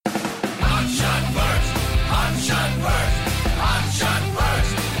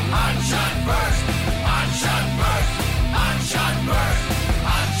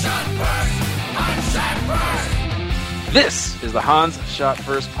This is the Hans Shot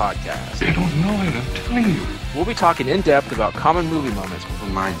First podcast. They don't know it, I'm telling you. We'll be talking in depth about common movie moments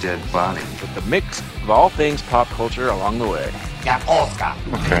From my dead body. with the mix of all things pop culture along the way.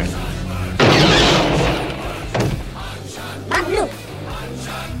 Okay.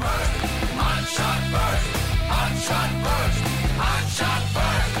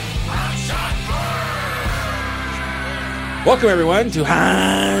 Welcome everyone to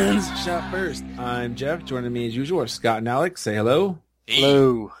Hans Shot First. I'm Jeff. Joining me as usual are Scott and Alex. Say hello.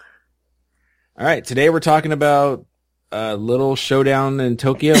 Hello. All right. Today we're talking about Little Showdown in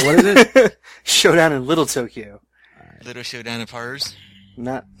Tokyo. What is it? Showdown in Little Tokyo. Little Showdown of Horrors.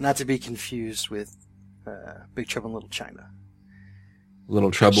 Not to be confused with Big Trouble in Little China. Little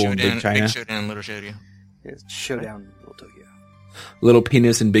Trouble in Big China. Big Showdown, Little Showdown. It's Showdown in Little Tokyo. Little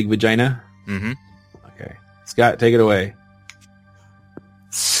Penis and Big Vagina. Mm-hmm. Okay. Scott, take it away.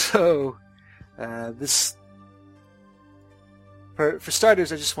 So, for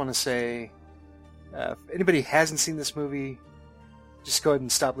starters, I just want to say, if anybody hasn't seen this movie, just go ahead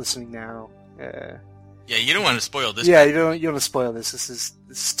and stop listening now. Yeah, you don't want to spoil this. Yeah, you don't want to spoil this. This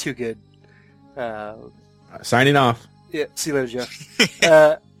is too good. Signing off. Yeah, see you later, Jeff.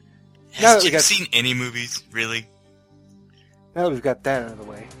 Now Has that we Jeff got- seen any movies, really? Now that we've got that out of the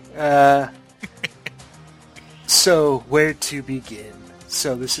way, so where to begin?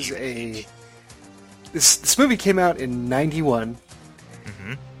 So this is this movie came out in '91,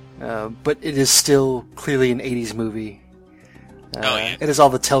 but it is still clearly an '80s movie. Oh, yeah. It has all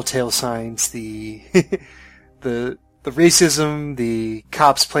the telltale signs: the the racism, the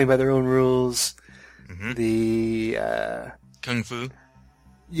cops playing by their own rules, the Kung Fu.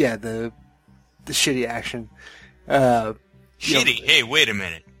 the shitty action. Shitty. You know, Hey, wait a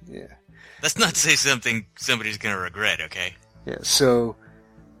minute. yeah. Let's not say something somebody's going to regret, okay? Yeah, so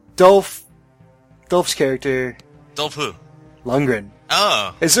Dolph's character, Dolph who? Lundgren.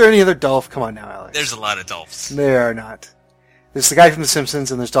 Oh, Is there any other Dolph? Come on now, Alex. there's a lot of Dolphs. There are not. There's the guy from The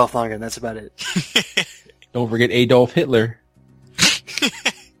Simpsons and there's Dolph Lundgren. That's about it. Don't forget Adolf Hitler.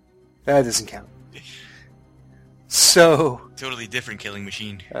 That doesn't count. So, Totally different killing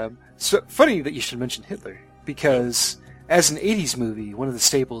machine. so funny that you should mention Hitler, because as an 80s movie, one of the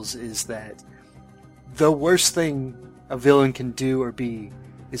staples is that the worst thing a villain can do or be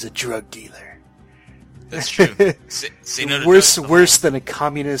is a drug dealer. That's true. Say no to Worse than a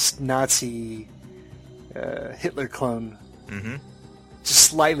communist Nazi Hitler clone. Mm-hmm. Just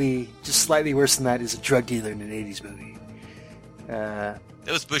slightly worse than that is a drug dealer in an 80s movie. That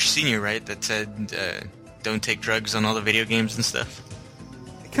was Bush Sr., right? That said, don't take drugs on all the video games and stuff.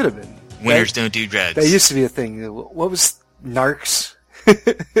 It could have been. Winners don't do drugs. That used to be a thing. What was Narcs?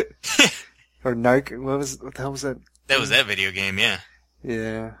 Or Narc? What the hell was that? That was that video game, yeah.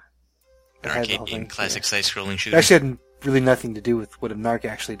 Yeah. An I had the arcade whole game, thing, classic yeah. side-scrolling It shooter. actually had really nothing to do with what a Narc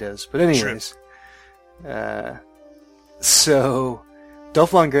actually does. But anyways. So,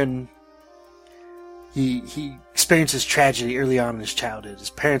 Dolph Lundgren, he experiences tragedy early on in his childhood. His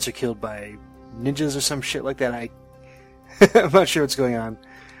parents are killed by ninjas or some shit like that. I'm not sure what's going on.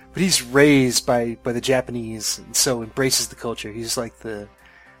 But he's raised by the Japanese, and so embraces the culture. He's like the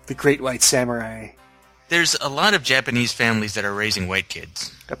great white samurai. There's a lot of Japanese families that are raising white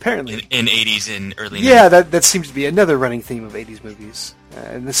kids Apparently. in 80s and early 90s. Yeah, that seems to be another running theme of 80s movies.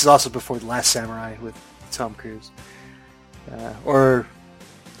 And this is also before The Last Samurai with Tom Cruise. Or,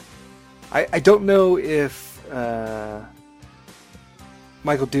 I don't know if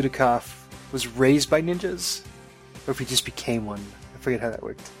Michael Dudikoff was raised by ninjas, or if he just became one. I forget how that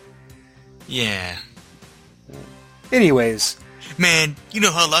worked. Yeah. Anyways, Man, you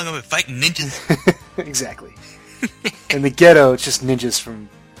know how long I've been fighting ninjas? exactly. In the ghetto, it's just ninjas from...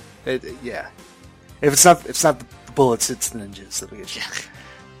 yeah. If it's not the bullets, it's the ninjas that we get you.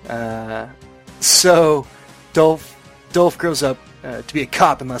 So, Dolph grows up to be a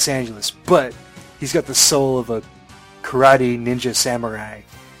cop in Los Angeles, but he's got the soul of a karate ninja samurai.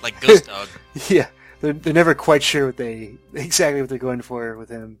 Like Ghost Dog. Yeah, they're never quite sure exactly what they're going for with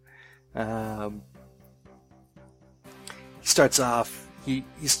him. He starts off.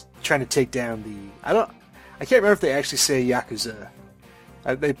 He's trying to take down the. I can't remember if they actually say Yakuza.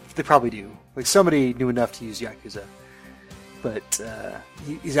 They probably do. Like somebody knew enough to use Yakuza, but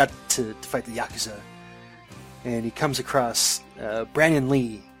he's out to fight the Yakuza, and he comes across Brandon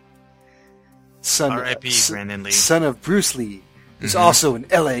Lee, R.I.P. Brandon Lee. son of Bruce Lee, who's also an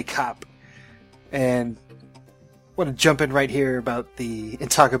LA cop. And I want to jump in right here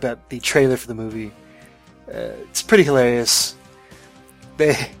and talk about the trailer for the movie. It's pretty hilarious.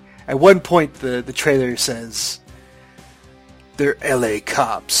 At one point, the trailer says, "They're LA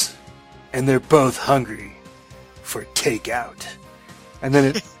cops, and they're both hungry for takeout. And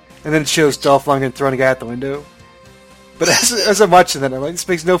then it shows Dolph Lundgren throwing a guy out the window. But as I'm watching that, I'm like, this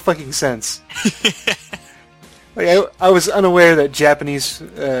makes no fucking sense. Like, I was unaware that Japanese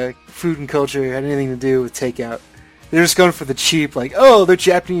food and culture had anything to do with takeout. They're just going for the cheap, like, oh, they're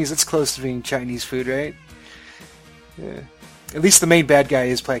Japanese, it's close to being Chinese food, right? Yeah. At least the main bad guy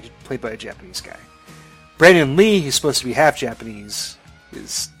is played by a Japanese guy. Brandon Lee, who's supposed to be half Japanese,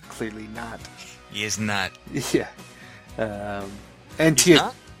 is clearly not. He is not. Yeah. And He's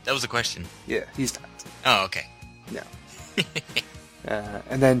not? That was a question. Yeah, he's not. Oh, okay. No.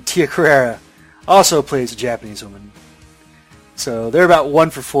 And then Tia Carrera also plays a Japanese woman. So they're about 1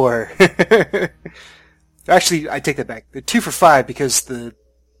 for 4. Actually, I take that back. They're 2 for 5 because the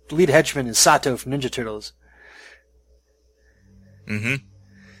lead henchman is Sato from Ninja Turtles. Mm-hmm.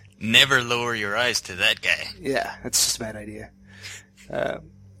 Never lower your eyes to that guy. Yeah, that's just a bad idea.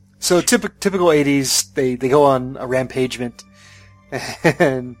 So typical 80s, they go on a rampagement,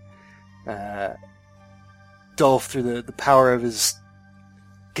 and Dolph, through the power of his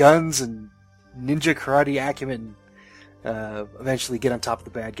guns and ninja karate acumen, eventually get on top of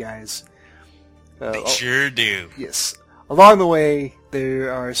the bad guys. They sure do. Yes. Along the way,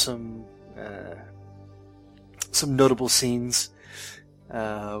 there are some notable scenes.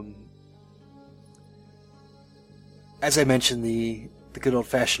 As I mentioned, the good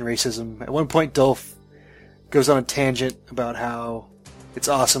old-fashioned racism. At one point, Dolph goes on a tangent about how it's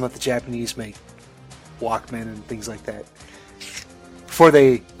awesome that the Japanese make Walkmen and things like that. Before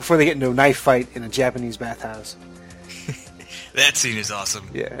they get into a knife fight in a Japanese bathhouse. That scene is awesome.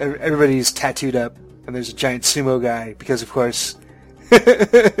 Yeah, everybody's tattooed up, and there's a giant sumo guy, because of course...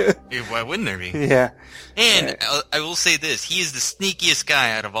 Why wouldn't there be? Yeah. And I will say this, he is the sneakiest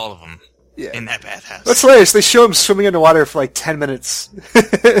guy out of all of them. Yeah. In that bathhouse. That's hilarious. They show him swimming underwater for like 10 minutes.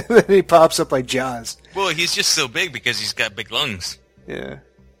 Then he pops up like Jaws. Well, he's just so big because he's got big lungs. Yeah.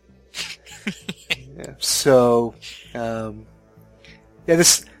 Yeah. So,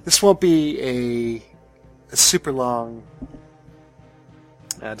 this won't be a super long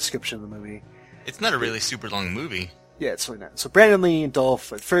description of the movie. It's not a really super long movie. Yeah, it's really not. So Brandon Lee and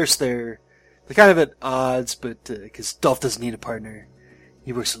Dolph, at first they're kind of at odds, but because Dolph doesn't need a partner,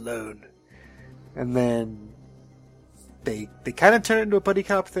 he works alone. And then they kind of turn into a buddy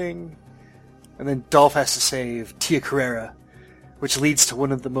cop thing, and then Dolph has to save Tia Carrera, which leads to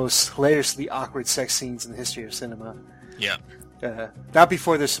one of the most hilariously awkward sex scenes in the history of cinema. Yeah. Not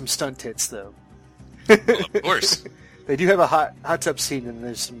before there's some stunt tits, though. Well, of course. They do have a hot tub scene, and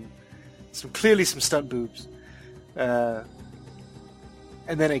there's clearly some stunt boobs. And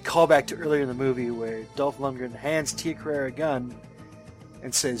then a callback to earlier in the movie where Dolph Lundgren hands Tia Carrera a gun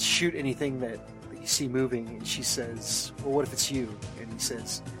and says, shoot anything that you see moving, and she says, well, what if it's you? And he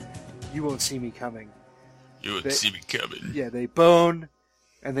says, you won't see me coming. You won't see me coming. Yeah, they bone,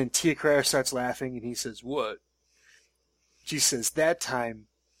 and then Tia Carrera starts laughing, and he says, what? She says, that time,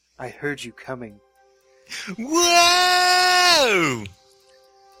 I heard you coming. Whoa!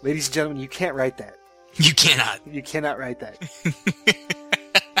 Ladies and gentlemen, you can't write that. You cannot. You cannot write that.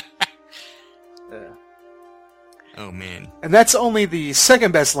 Oh, man. And that's only the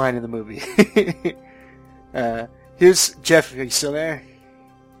second best line in the movie. Here's Jeff. Are you still there?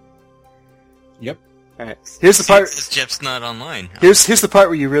 Yep. All right. Here's the part. Jeff's not online. Here's the part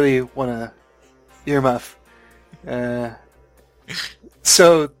where you really want to earmuff.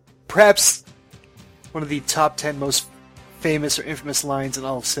 So perhaps one of the top 10 most famous or infamous lines in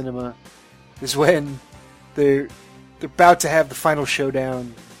all of cinema is when they're about to have the final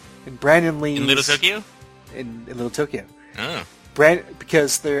showdown, and Brandon Lee in Little Tokyo. In Little Tokyo. Oh.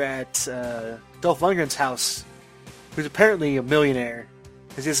 Because they're at Dolph Lundgren's house, who's apparently a millionaire,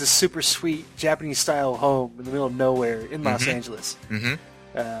 because he has this super sweet Japanese-style home in the middle of nowhere in Los Angeles. Mm-hmm.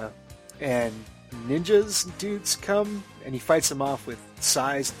 And ninjas and dudes come, and he fights them off with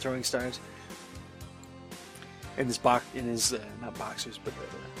sais and throwing stars. In his not boxers, but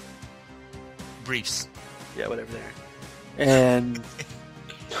briefs. Yeah, whatever they are. And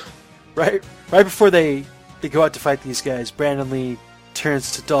right before they go out to fight these guys, Brandon Lee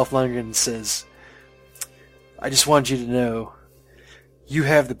turns to Dolph Lundgren and says, I just want you to know, you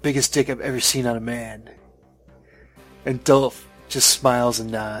have the biggest dick I've ever seen on a man. And Dolph just smiles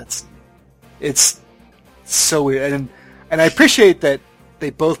and nods. It's so weird. And I appreciate that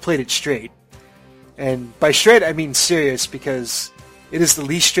they both played it straight. And by straight, I mean serious, because it is the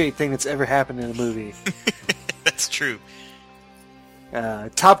least straight thing that's ever happened in a movie. That's true.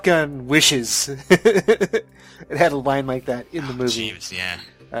 Top Gun wishes it had a line like that in the movie. Jeez, yeah.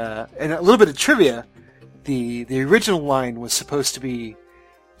 And a little bit of trivia, the original line was supposed to be,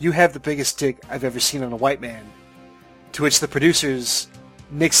 you have the biggest dick I've ever seen on a white man. To which the producers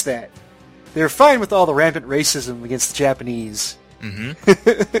nixed that. They were fine with all the rampant racism against the Japanese.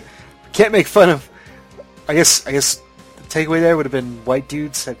 Mm-hmm. Can't make fun of... I guess the takeaway there would have been white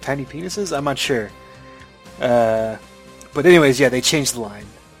dudes had tiny penises? I'm not sure. But anyways, yeah, they changed the line.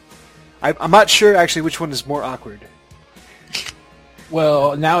 I'm not sure, actually, which one is more awkward.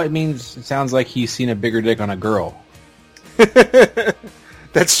 Well, now it sounds like he's seen a bigger dick on a girl.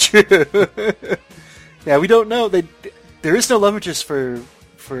 That's true. Yeah, we don't know. There is no love interest for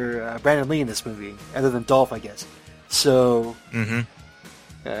Brandon Lee in this movie, other than Dolph, I guess. So,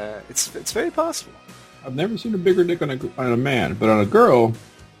 it's very possible. I've never seen a bigger dick on a man, but on a girl,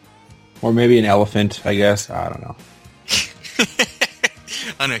 or maybe an elephant, I guess. I don't know.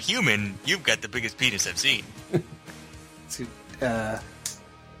 On a human, you've got the biggest penis I've seen. So,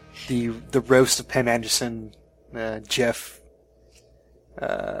 the roast of Pam Anderson, Jeff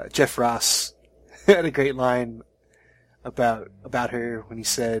Ross had a great line about her when he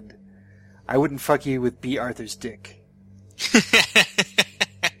said, "I wouldn't fuck you with B. Arthur's dick."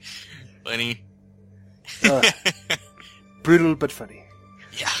 Funny. Brutal but funny.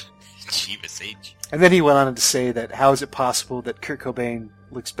 Yeah. Jeebus H. And then he went on to say that how is it possible that Kurt Cobain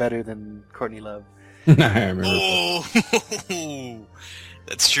looks better than Courtney Love? I remember. Oh,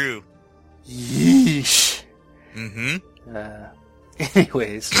 that's true. Yeesh. Mm-hmm.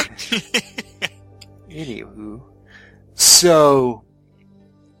 Anyways. Anywho. So.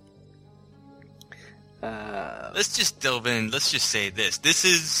 Let's just delve in. Let's just say this. This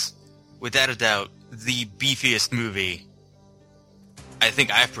is, without a doubt, the beefiest movie I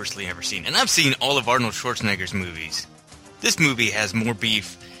think I've personally ever seen. And I've seen all of Arnold Schwarzenegger's movies. This movie has more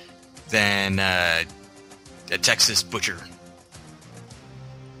beef than a Texas butcher.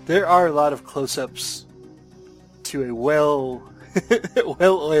 There are a lot of close-ups to a well-oiled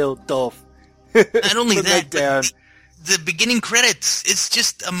Dolph. Not only that, down. The beginning credits, it's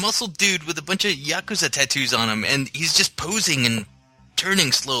just a muscle dude with a bunch of Yakuza tattoos on him, and he's just posing and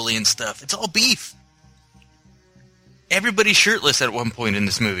turning slowly and stuff. It's all beef. Everybody's shirtless at one point in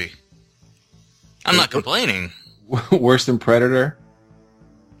this movie. I'm not complaining. Worse than Predator?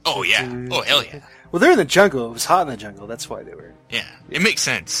 Oh, yeah. Oh, hell yeah. Well, they're in the jungle. It was hot in the jungle. That's why they were... Yeah, it makes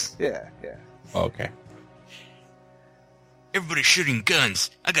sense. Yeah. Okay. Everybody's shooting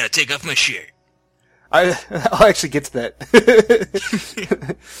guns. I gotta take off my shirt. I'll actually get to that.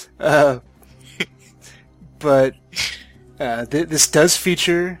 But this does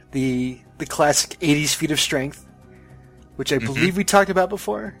feature the classic 80s feat of strength, which I believe we talked about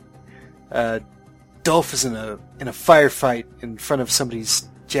before. Dolph is in a firefight in front of somebody's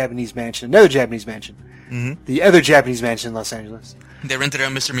Japanese mansion, another Japanese mansion, the other Japanese mansion in Los Angeles. They rented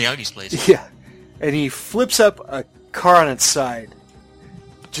out Mr. Miyagi's place. Yeah, and he flips up a car on its side,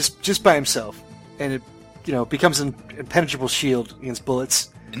 just by himself, and it becomes an impenetrable shield against bullets.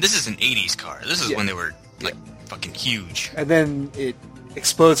 And this is an 80s car. This is when they were fucking huge. And then it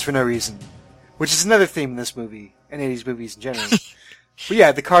explodes for no reason, which is another theme in this movie and 80s movies in general. But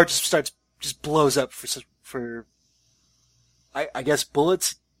yeah, the car just blows up for I guess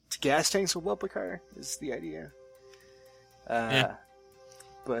bullets to gas tanks will blow up a car is the idea. Yeah.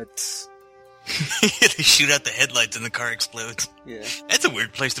 But they shoot out the headlights and the car explodes. Yeah. That's a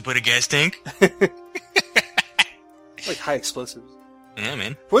weird place to put a gas tank. Like high explosives. Yeah,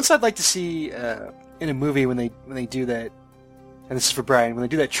 man. Once I'd like to see in a movie when they do that, and this is for Brian, when they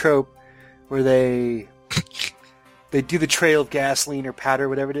do that trope where they do the trail of gasoline or powder,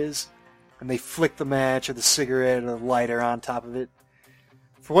 whatever it is, and they flick the match or the cigarette or the lighter on top of it.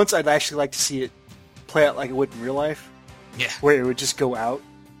 For once, I'd actually like to see it play out like it would in real life. Yeah. Where it would just go out.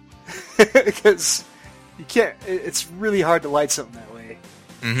 Because you can't, it's really hard to light something that way.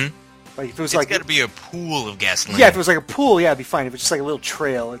 Mm-hmm. Like if it was it's got to be a pool of gasoline. Yeah, if it was like a pool, yeah, it'd be fine. If it's just like a little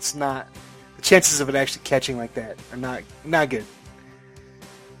trail, it's not, the chances of it actually catching like that are not good.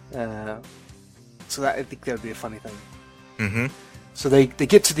 So I think that would be a funny thing. Mm-hmm. So they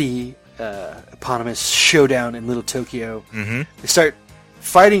get to the eponymous showdown in Little Tokyo. Mm-hmm. They start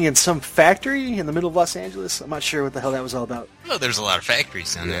fighting in some factory in the middle of Los Angeles. I'm not sure what the hell that was all about. Oh, there's a lot of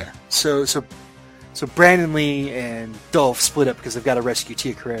factories down there. So Brandon Lee and Dolph split up because they've got to rescue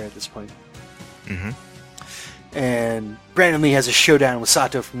Tia Carrere at this point. Mm-hmm. And Brandon Lee has a showdown with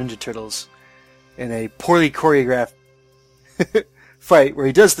Sato from Ninja Turtles in a poorly choreographed fight where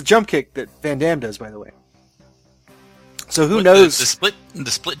he does the jump kick that Van Damme does, by the way. So who knows?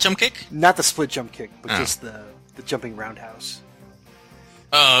 The split jump kick? Not the split jump kick, but just the jumping roundhouse.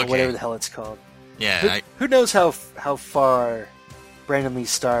 Oh, okay. Or whatever the hell it's called. Yeah. Who knows how far Brandon Lee's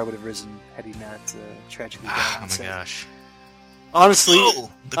star would have risen had he not tragically died. Oh my gosh. Honestly,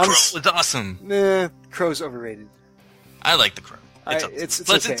 the Crow was awesome. Nah, Crow's overrated. I like The Crow. It's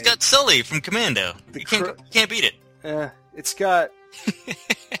Plus, okay. it's got Sully from Commando. You can't beat it. It's got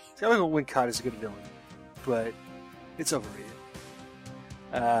Michael Wincott is a good villain, but it's overrated.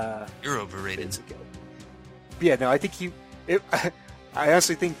 You're overrated. It's okay. But yeah, no, I think I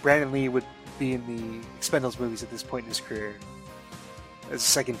honestly think Brandon Lee would be in the Expendables movies at this point in his career as a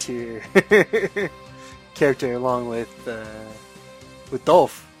second tier character, along with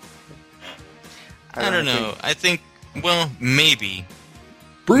Dolph. I don't know. I think, maybe.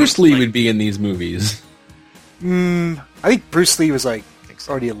 Bruce Lee would be in these movies. I think Bruce Lee was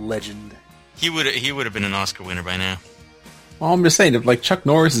already a legend. He would have been an Oscar winner by now. Well, I'm just saying, if Chuck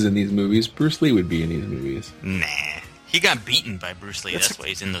Norris is in these movies, Bruce Lee would be in these movies. Nah. He got beaten by Bruce Lee. That's why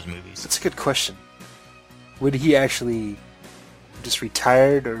he's in those movies. That's a good question. Would he actually just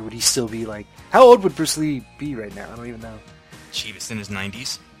retired, or would he still be how old would Bruce Lee be right now? I don't even know. Jeebus, in his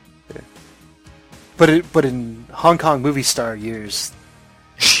 90s. Yeah. But in Hong Kong movie star years,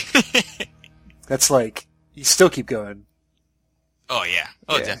 that's you still keep going. Oh yeah.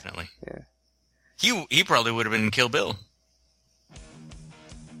 Oh yeah. Definitely. Yeah. He probably would have been in Kill Bill.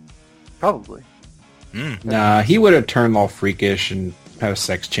 Probably. Nah, he would have turned all freakish and had a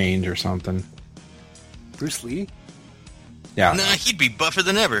sex change or something. Bruce Lee? Yeah. Nah, he'd be buffer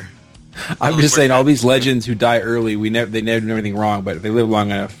than ever. I'm just saying, all these legends who die early, they never do anything wrong, but if they live long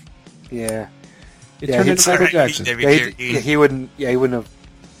enough, yeah, it turned into Michael Jackson. He wouldn't have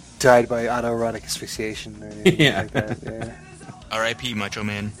died by autoerotic asphyxiation or anything like that. Yeah. R.I.P. Macho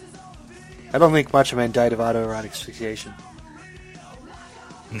Man. I don't think Macho Man died of autoerotic asphyxiation.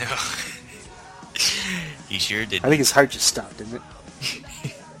 No. He sure did. I think his heart just stopped, didn't it?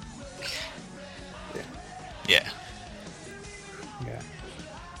 Yeah.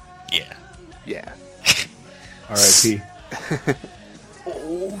 Yeah. Yeah. R.I.P.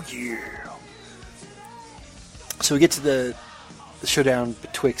 Oh, yeah. So we get to the showdown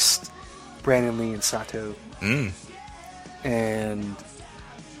betwixt Brandon Lee and Sato. And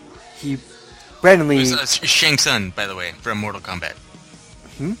Brandon Lee... It was Shang Tsung, by the way, from Mortal Kombat.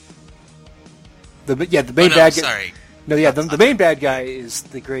 The main bad guy... Sorry. No, yeah, the main bad guy is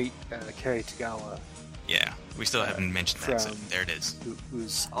the great Kerry Tagawa. Yeah, we still haven't mentioned that, so there it is.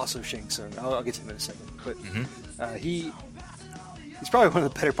 Who's also Shang Tsung. I'll get to him in a second. But he's probably one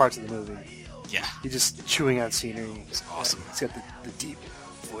of the better parts of the movie. Yeah. He's just chewing on scenery. It's awesome. He's got the deep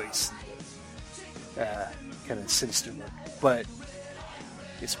voice. Kind of sinister look. But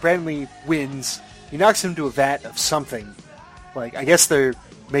yes, Brandon Lee wins. He knocks him to a vat of something. I guess they're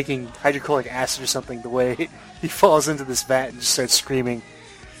making hydrochloric acid or something, the way he falls into this vat and just starts screaming.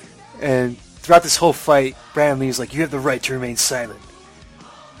 And throughout this whole fight, Brandon Lee is like, you have the right to remain silent.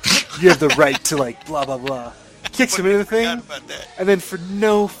 You have the right to, blah, blah, blah. Kicks him into the thing, and then for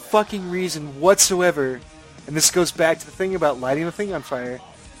no fucking reason whatsoever, and this goes back to the thing about lighting the thing on fire,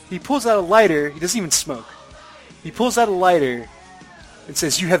 he pulls out a lighter. He doesn't even smoke. He pulls out a lighter and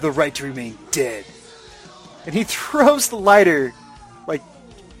says, you have the right to remain dead. And he throws the lighter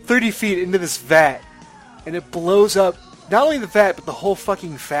 30 feet into this vat, and it blows up not only the vat, but the whole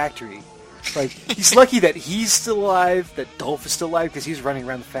fucking factory. He's lucky that he's still alive, that Dolph is still alive, because he's running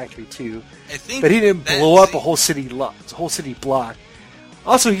around the factory too. I think that he didn't blow up a whole city block.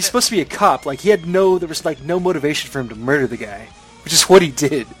 Also, he's supposed to be a cop. There was no motivation for him to murder the guy, which is what he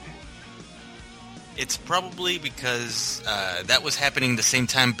did. It's probably because that was happening the same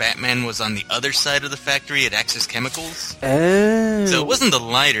time Batman was on the other side of the factory at Axis Chemicals. Oh. So it wasn't the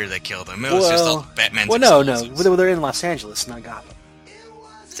lighter that killed him. It was just all Batman's explosives. No. They're in Los Angeles, not Gotham.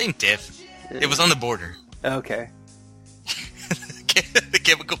 Same diff. It was on the border. Okay. The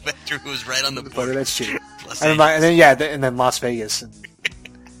chemical factory was right on the border. That's true. And then Las Vegas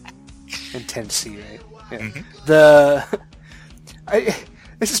and Tennessee, right? Yeah. Mm-hmm.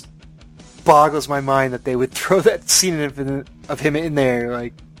 It just boggles my mind that they would throw that scene of him in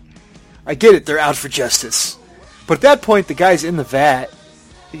there. I get it, they're out for justice, but at that point, the guy's in the vat.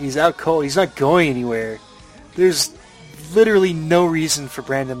 He's out cold. He's not going anywhere. There's literally no reason for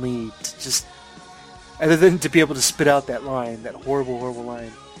Brandon Lee to just, other than to be able to spit out that line, that horrible, horrible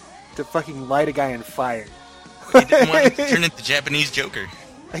line, to fucking light a guy on fire. He didn't want him to turn into Japanese Joker.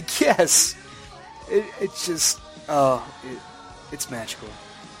 I guess. It's just, it's magical.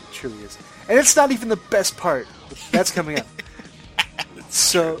 It truly is. And it's not even the best part. That's coming up.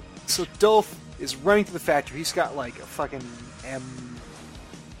 So Dolph is running to the factory. He's got a fucking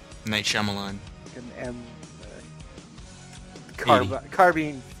Night Shyamalan. An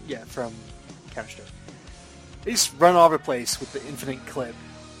carbine, from Counter-Strike. He's run all over the place with the infinite clip.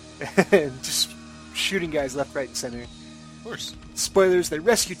 And just shooting guys left, right, and center. Of course. Spoilers, they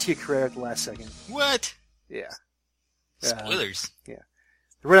rescue Tia Carrere at the last second. What? Yeah. Spoilers. Yeah.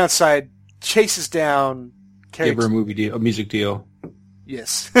 They run outside, chases down... Give her a music deal.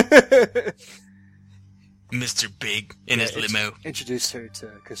 Yes. Mr. Big in his limo. Introduced her to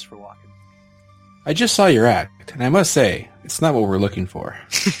Christopher Walken. I just saw your act, and I must say, it's not what we're looking for.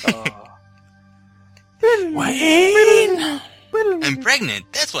 Wayne! I'm pregnant.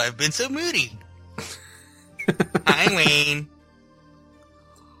 That's why I've been so moody. Hi, Wayne.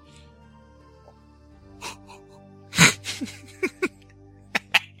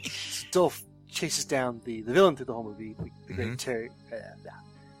 Dolph chases down the villain through the whole movie, the great Cary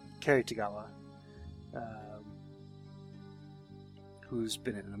Tagawa, who's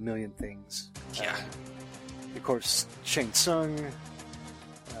been in a million things. Yeah. Of course, Shang Tsung.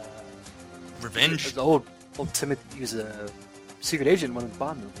 Revenge. The old Timothy. He was a secret agent in one of the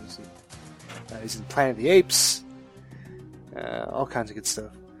Bond movies. He's in Planet of the Apes. All kinds of good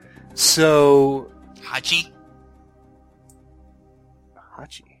stuff. So... Hachi?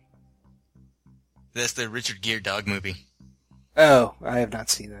 Hachi? That's the Richard Gere dog movie. Oh, I have not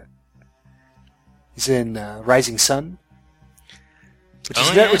seen that. He's in Rising Sun,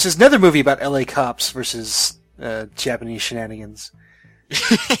 which is another movie about LA cops versus Japanese shenanigans.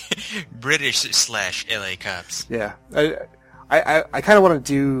 British/LA cops. Yeah, I kind of want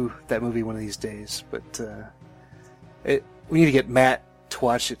to do that movie one of these days, but we need to get Matt to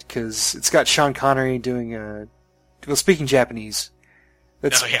watch it because it's got Sean Connery doing speaking Japanese.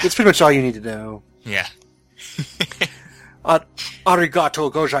 That's pretty much all you need to know. Yeah.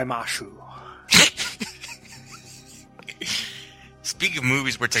 Arigato gozaimasu. Speaking of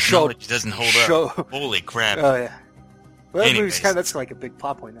movies where technology doesn't hold up, holy crap! Oh yeah. Well, that movie's that's like a big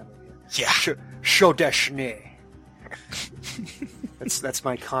plot point. That movie. Yeah. Shodeshne. That's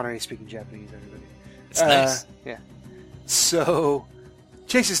my Connery speaking Japanese. Everybody. It's nice. Yeah. So,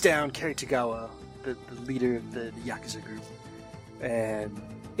 chases down Cary Tagawa, the leader of the Yakuza group, and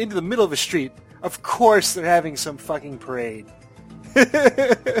into the middle of a street. Of course, they're having some fucking parade.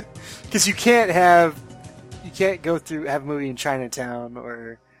 Because you can't have a movie in Chinatown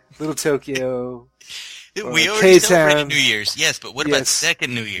or Little Tokyo. We already celebrated New Year's, yes, but what about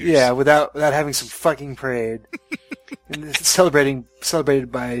second New Year's? Yeah, without having some fucking parade. And it's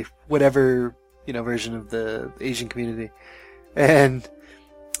celebrated by whatever, version of the Asian community. And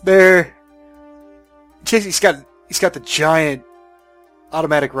he's got the giant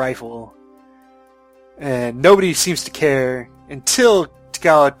automatic rifle. And nobody seems to care until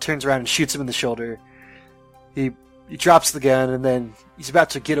Tagawa turns around and shoots him in the shoulder. He drops the gun, and then he's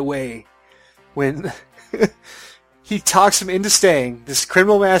about to get away when he talks him into staying, this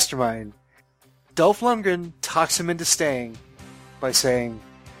criminal mastermind. Dolph Lundgren talks him into staying by saying,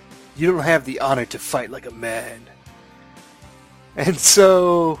 "You don't have the honor to fight like a man." And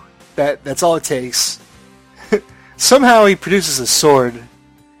so that's all it takes. Somehow he produces a sword.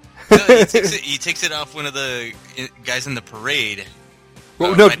 No, he takes it off one of the guys in the parade.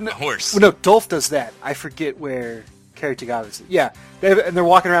 Well, horse. Well, no, Dolph does that. I forget where Cary Tagawa is. Yeah, they're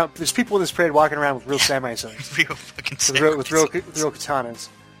walking around. There's people in this parade walking around with real samurai swords. Real fucking samurai with real katanas.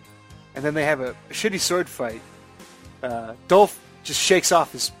 And then they have a shitty sword fight. Dolph just shakes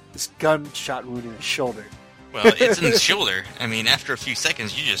off this gunshot wound in his shoulder. Well, it's in his shoulder. I mean, after a few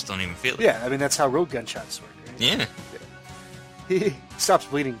seconds, you just don't even feel it. Yeah, I mean, that's how road gunshots work, right? Yeah. He stops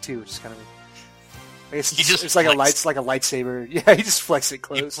bleeding, too, which is kind of... I guess it's like a lightsaber. Yeah, he just flexes it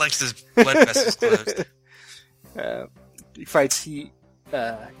closed. He flexed his blood vessels closed. He fights in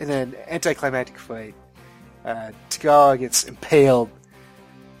an anticlimactic fight. Tagawa gets impaled.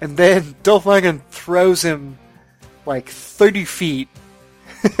 And then Dolph Lundgren throws him like 30 feet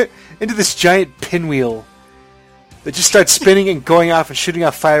into this giant pinwheel that just starts spinning and going off and shooting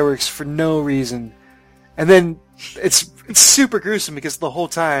off fireworks for no reason. And then it's super gruesome because the whole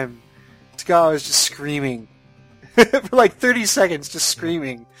time Tagawa is just screaming for like 30 seconds, just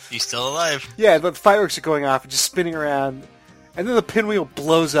screaming. He's still alive. Yeah, the fireworks are going off and just spinning around, and then the pinwheel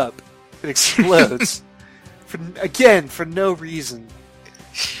blows up. It explodes for no reason.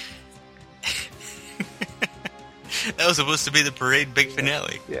 That was supposed to be the parade big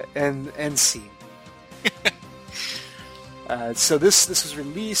finale. Yeah, and scene. So this was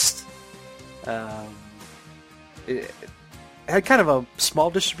released. It had kind of a small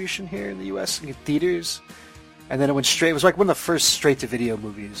distribution here in the U.S. in theaters, and then it went straight. It was like one of the first straight-to-video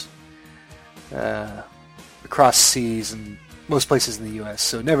movies across seas and most places in the U.S.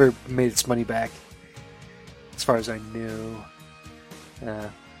 So it never made its money back, as far as I knew.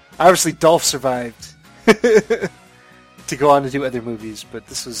 Obviously, Dolph survived to go on to do other movies, but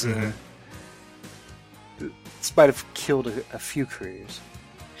this was this might have killed a few careers.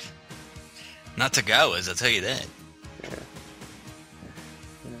 Not Tagawa's, I'll tell you that. Yeah.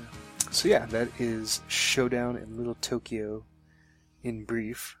 So yeah, that is Showdown in Little Tokyo in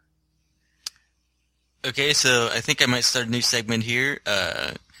brief. Okay, so I think I might start a new segment here.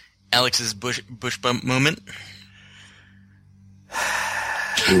 Alex's bush bump moment.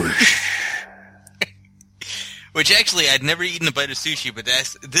 Which actually, I'd never eaten a bite of sushi, but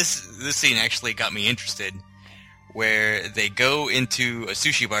this scene actually got me interested. Where they go into a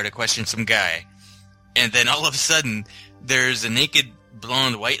sushi bar to question some guy, and then all of a sudden, there's a naked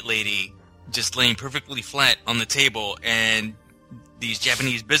blonde white lady just laying perfectly flat on the table, and these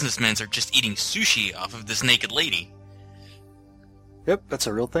Japanese businessmen are just eating sushi off of this naked lady. Yep, that's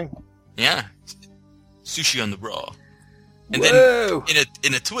a real thing. Yeah. Sushi on the raw. And Whoa! then,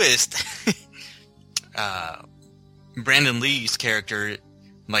 in a twist, Brandon Lee's character,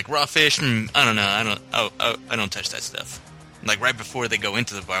 like, raw fish, I don't know, I don't touch that stuff. Like, right before they go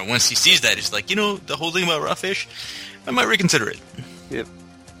into the bar, once he sees that, he's like, the whole thing about raw fish, I might reconsider it. Yep.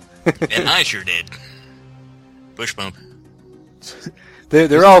 And I sure did. Bush bump.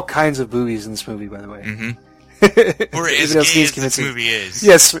 There are all kinds of boobies in this movie, by the way. Mm-hmm. For as gay as this movie is,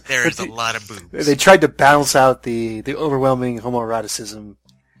 yes, there's a lot of boobs. They tried to balance out the overwhelming homoeroticism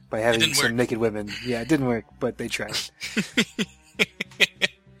by having some naked women. Yeah, it didn't work, but they tried.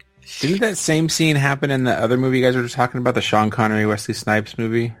 Didn't that same scene happen in the other movie you guys were just talking about, the Sean Connery, Wesley Snipes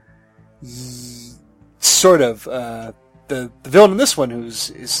movie? Sort of. The villain in this one,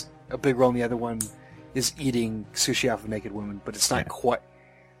 is a big role in the other one, is eating sushi off of naked women, but it's not quite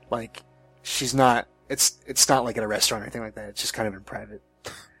like she's not. It's not like at a restaurant or anything like that. It's just kind of in private.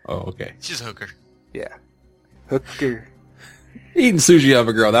 Oh, okay. She's a hooker. Yeah, hooker. Eating sushi off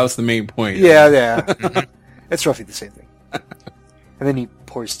a girl. That was the main point. Yeah. It's roughly the same thing. And then he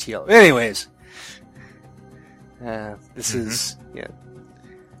pours tea out. Anyways, this is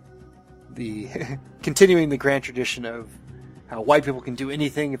the continuing the grand tradition of how white people can do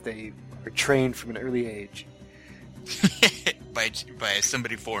anything if they are trained from an early age. by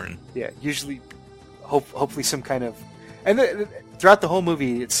somebody foreign. Yeah, usually, hopefully some kind of, and throughout the whole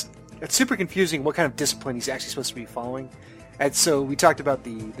movie, it's super confusing what kind of discipline he's actually supposed to be following. And so we talked about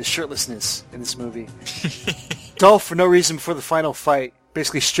the shirtlessness in this movie. Dolph, for no reason before the final fight,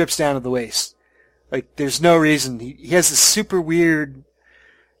 basically strips down to the waist. Like, there's no reason. He has this super weird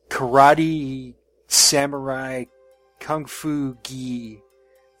karate, samurai, kung fu gi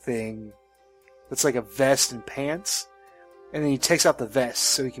thing that's like a vest and pants. And then he takes out the vest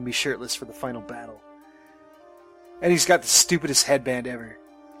so he can be shirtless for the final battle. And he's got the stupidest headband ever.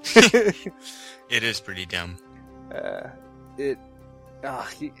 It is pretty dumb. Go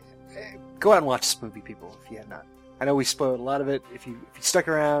out and watch this movie, people, if you have not. I know we spoiled a lot of it. If you stuck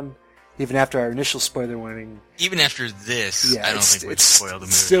around, even after our initial spoiler warning. Even after this, I don't think we'd spoil the movie.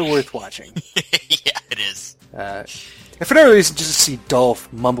 It's still worth watching. Yeah, it is. And for no reason, just to see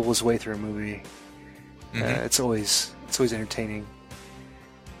Dolph mumble his way through a movie, it's always entertaining.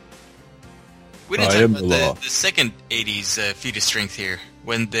 We didn't talk about the second 80s feat of strength here,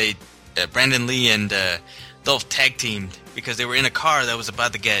 when they Brandon Lee and Dolph tag teamed because they were in a car that was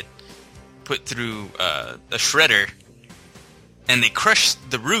about to get put through a shredder, and they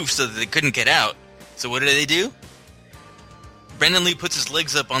crushed the roof so that they couldn't get out. So what do? Brandon Lee puts his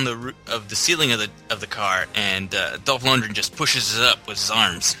legs up on the of the ceiling of the car, and Dolph Lundgren just pushes it up with his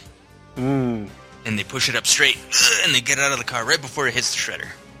arms. And they push it up straight, and they get out of the car right before it hits the shredder.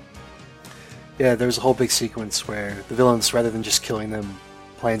 Yeah, there's a whole big sequence where the villains, rather than just killing them,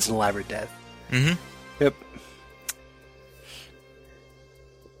 plans an elaborate death. Mm-hmm. Yep.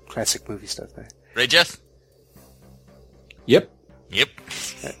 Classic movie stuff there. Right, Jeff? Yep.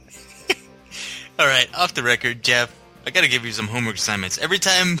 All right, off the record, Jeff, I gotta give you some homework assignments. Every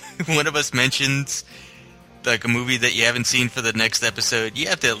time one of us mentions like a movie that you haven't seen for the next episode, you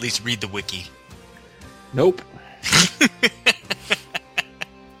have to at least read the wiki. Nope.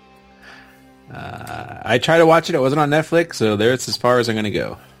 I tried to watch it. It wasn't on Netflix, so there's as far as I'm going to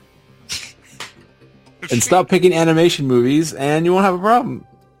go. And stop picking animation movies, and you won't have a problem.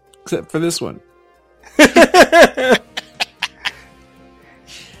 Except for this one.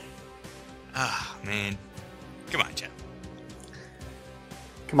 Ah, man. Come on, Jeff.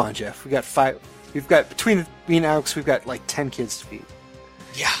 Come on, Jeff. We got 5. We've got, between me and Alex, we've got like 10 kids to feed.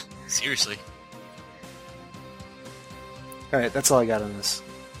 Yeah, seriously. Alright, that's all I got on this.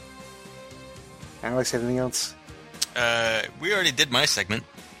 Alex, anything else? We already did my segment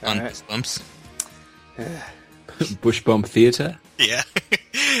on Bush Bumps. Bush Bump Theater? Yeah.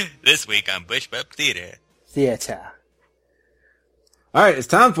 This week on Bush Bump Theater. Alright, it's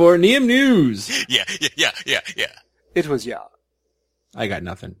time for Neum News. Yeah. It was I got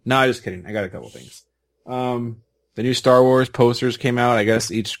nothing. No, I'm just kidding. I got a couple things. The new Star Wars posters came out. I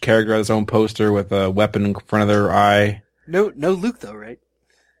guess each character has its own poster with a weapon in front of their eye. No Luke though, right?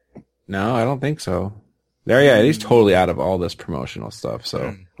 No, I don't think so. He's totally out of all this promotional stuff. So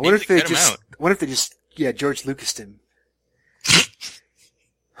I wonder if they just George Lucased him.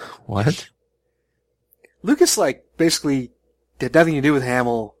 What? Lucas basically did nothing to do with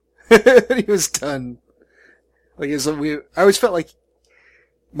Hamill. He was done. I always felt like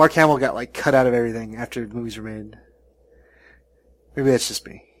Mark Hamill got cut out of everything after the movies were made. Maybe that's just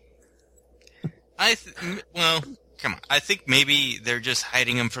me. Well, come on. I think maybe they're just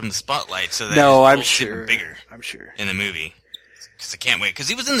hiding him from the spotlight so that I'm sure bigger. I'm sure in the movie. Because I can't wait. Because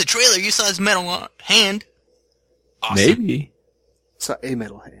he was in the trailer. You saw his metal hand. Awesome. Maybe. Saw a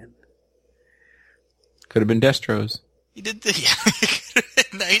metal hand. Could have been Destro's. He did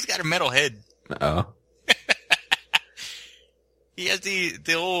no, he's got a metal head. Oh. He has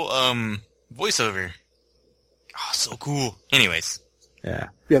the old voiceover. Oh, so cool. Anyways. Yeah.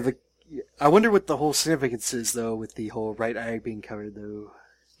 Yeah, I wonder what the whole significance is, though, with the whole right eye being covered, though.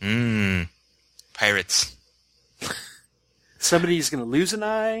 Pirates. Somebody's going to lose an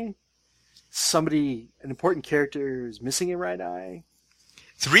eye. An important character is missing a right eye.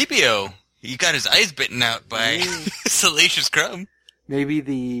 3PO. He got his eyes bitten out by Salacious Crumb. Maybe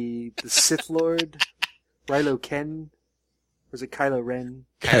the Sith Lord, Rilo Ken. Or is it Kylo Ren?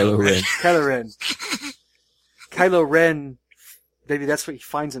 Kylo Ren. Kylo Ren. Kylo Ren, maybe that's what he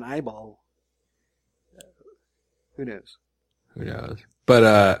finds an eyeball. Who knows? Who knows?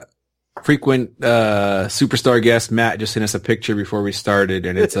 But frequent superstar guest Matt just sent us a picture before we started,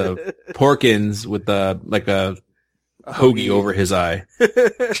 and it's a Porkins with a hoagie over his eye.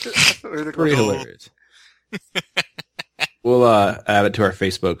 Pretty hilarious. We'll add it to our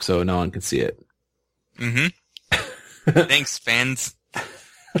Facebook so no one can see it. Mm-hmm. Thanks, fans.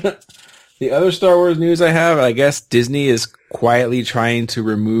 The other Star Wars news I have, I guess Disney is quietly trying to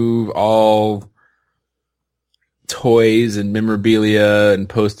remove all toys and memorabilia and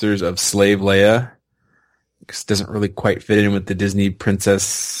posters of Slave Leia. It doesn't really quite fit in with the Disney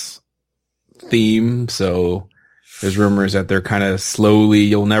princess theme, so there's rumors that they're kind of slowly,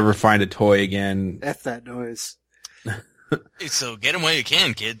 you'll never find a toy again. F that noise. So get them while you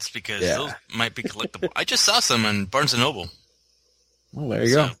can, kids, because those might be collectible. I just saw some on Barnes & Noble. Well, there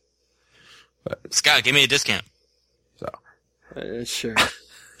you go. But, Scott, give me a discount. So, sure.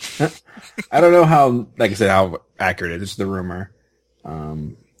 I don't know how, like I said, how accurate it is. It's the rumor.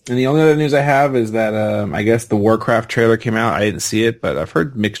 And the only other news I have is that I guess the Warcraft trailer came out. I didn't see it, but I've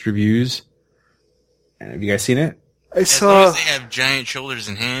heard mixed reviews. And have you guys seen it? As long as they have giant shoulders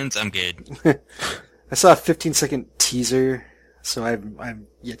and hands, I'm good. I saw a 15-second teaser, so I'm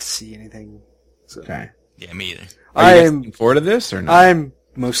yet to see anything. So. Okay. Yeah, me either. Are you looking forward to this or not? I'm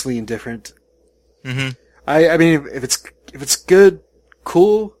mostly indifferent. Mm-hmm. I mean, if it's good,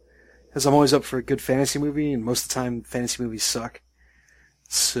 cool, because I'm always up for a good fantasy movie, and most of the time fantasy movies suck.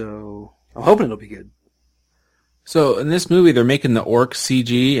 So I'm hoping it'll be good. So in this movie, they're making the orc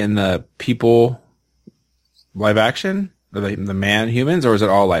CG and the people live action, or the man humans, or is it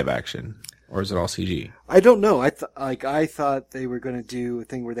all live action? Or is it all CG? I don't know. I thought they were going to do a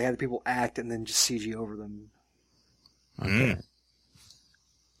thing where they had the people act and then just CG over them. Okay.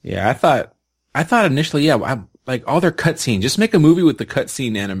 Yeah, I thought initially, like all their cutscene. Just make a movie with the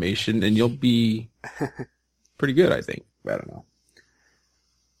cutscene animation, and you'll be pretty good. I think. I don't know.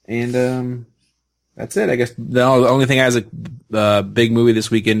 And that's it. I guess the only thing has a big movie this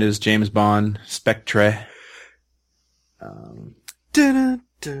weekend is James Bond Spectre.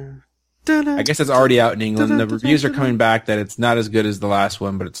 I guess it's already out in England. The reviews are coming back that it's not as good as the last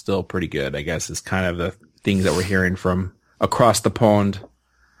one, but it's still pretty good. I guess is kind of the things that we're hearing from across the pond.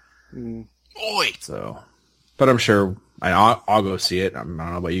 Oi! So, but I'm sure I'll go see it. I don't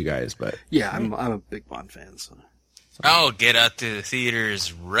know about you guys, but yeah, I'm a big Bond fan. So. I'll get out to the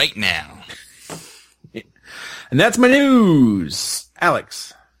theaters right now. And that's my news,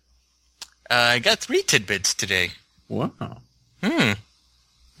 Alex. I got 3 tidbits today. Wow. And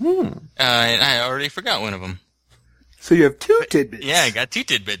I already forgot one of them. So you have 2 tidbits. Yeah, I got 2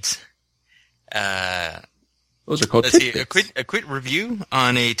 tidbits. Those are called tidbits. See, a quick review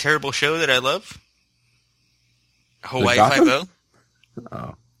on a terrible show that I love. Hawaii Gotham? Five-0.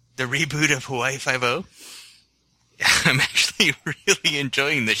 Oh. The reboot of Hawaii Five-0. I'm actually really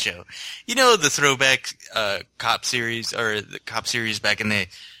enjoying the show. You know the throwback cop series, or the cop series back in the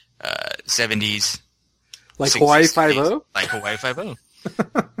 70s? Like Hawaii Five-0? Like Hawaii Five-0.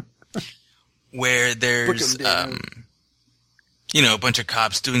 Where there's, a bunch of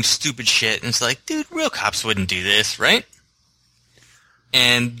cops doing stupid shit, and it's like, dude, real cops wouldn't do this, right?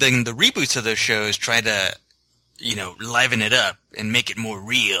 And then the reboots of those shows try to liven it up and make it more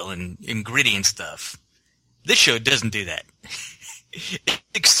real and gritty and stuff. This show doesn't do that.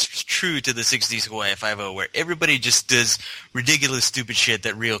 It's true to the 60s Hawaii Five-0, where everybody just does ridiculous, stupid shit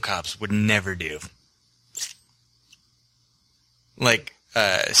that real cops would never do. Like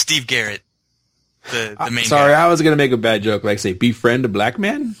Steve Garrett, the main Sorry, guy. I was going to make a bad joke, like say, befriend a black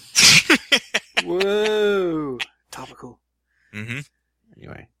man? Whoa. Topical. Mm-hmm.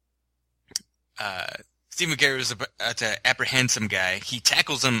 Anyway. Steve Garrett was about to apprehend some guy. He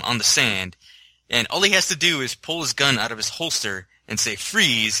tackles him on the sand, and all he has to do is pull his gun out of his holster and say,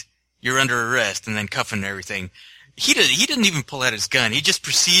 "Freeze, you're under arrest," and then cuff him and everything. He didn't even pull out his gun. He just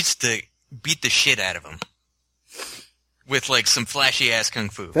proceeds to beat the shit out of him with like some flashy ass kung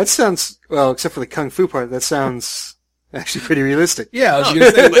fu. That sounds, well, except for the kung fu part, that sounds actually pretty realistic. Yeah, I was going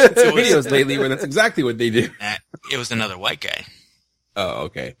to say, but some videos lately where that's exactly what they do. It was another white guy. Oh,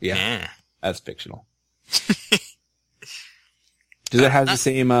 okay. Yeah. Yeah. That's fictional. Does it have the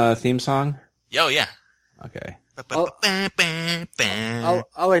same theme song? Oh, yeah. Okay. All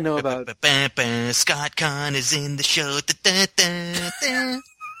I know about... Scott Conn is in the show.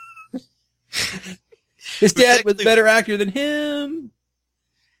 His dad was a better actor than him.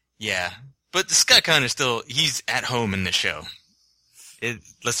 Yeah. But Scott Conn is still, he's at home in the show.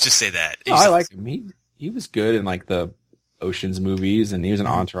 Let's just say that. Oh, I like him. He was good in like the Ocean's movies, and he was in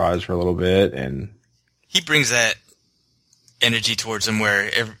Entourage for a little bit, and he brings that energy towards him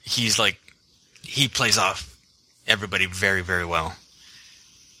where he's like, he plays off everybody very, very well.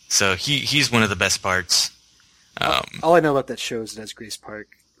 So he's one of the best parts. All I know about that show is it has Grace Park,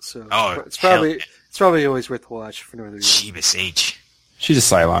 so it's probably always worth a watch for no other reason. Jeebus H. She's a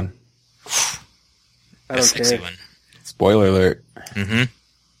Cylon. I don't sexy care. one. Spoiler alert. Mm-hmm.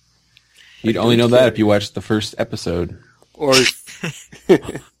 You'd only know that if you watched the first episode. Or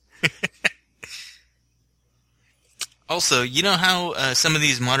Also, you know how some of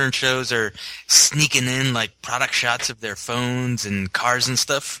these modern shows are sneaking in like product shots of their phones and cars and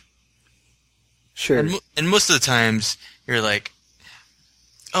stuff? sure. And most of the times, you're like,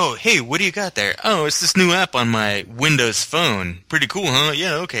 "Oh, hey, what do you got there? Oh, it's this new app on my Windows phone. Pretty cool, huh?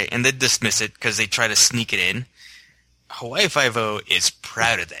 Yeah, okay." And they dismiss it because they try to sneak it in. Hawaii Five-0 is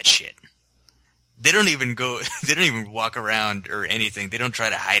proud of that shit. They don't even walk around or anything. They don't try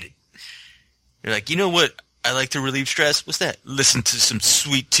to hide it. They're like, "You know what I like to relieve stress? What's that? Listen to some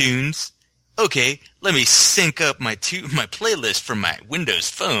sweet tunes. Okay, let me sync up my playlist from my Windows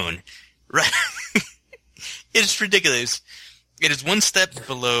phone." Right? It's ridiculous. It is one step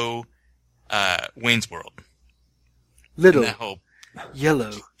below Wayne's World. Little, In that whole,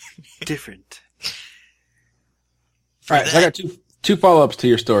 yellow, different. All right, so I got two follow-ups to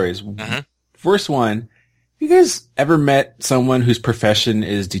your stories. Uh-huh. First one, you guys ever met someone whose profession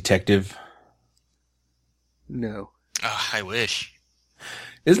is detective? No. Oh, I wish.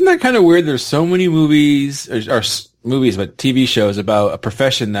 Isn't that kind of weird? There's so many movies, or movies, but TV shows about a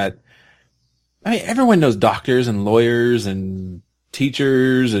profession that, I mean, everyone knows doctors and lawyers and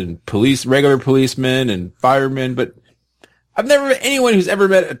teachers and regular policemen and firemen, but I've never met anyone who's ever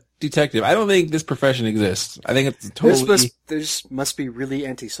met a detective. I don't think this profession exists. I think it's totally... This must be really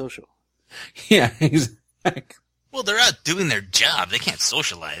antisocial. Yeah, exactly. Well, they're out doing their job. They can't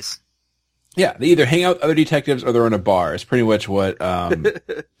socialize. Yeah, they either hang out with other detectives or they're in a bar. It's pretty much what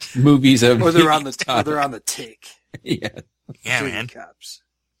movies have. Or they're on the take. Yeah. Yeah, Shooting man. cops.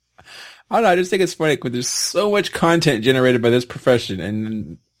 I don't know. I just think it's funny because there's so much content generated by this profession,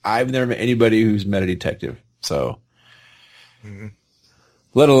 and I've never met anybody who's met a detective. So,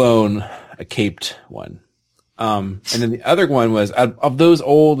 let alone a caped one. And then the other one was of those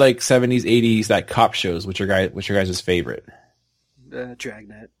old like 70s, 80s like cop shows. Which your guys' favorite?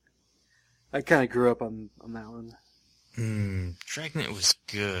 Dragnet. I kind of grew up on that one. Dragnet was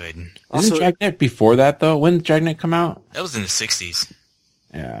good. Isn't Dragnet before that though? When did Dragnet come out? That was in the 60s.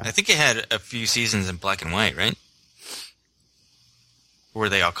 Yeah. I think it had a few seasons in black and white, right? Or were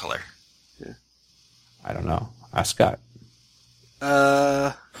they all color? Yeah. I don't know. Ask Scott.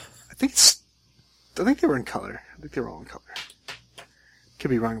 I think they were in color. I think they were all in color.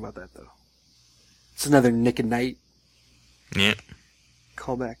 Could be wrong about that though. It's another Nick and Knight Yeah.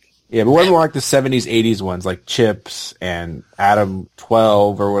 callback. Yeah, but what about like the 70s, 80s ones, like Chips and Adam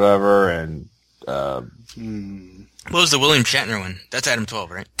 12 or whatever, and What was the William Shatner one? That's Adam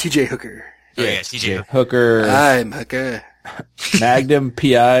 12, right? T.J. Hooker. Oh, yeah, TJ. Hooker, I'm Hooker. Magnum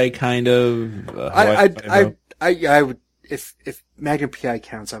PI, kind of. I would if Magnum PI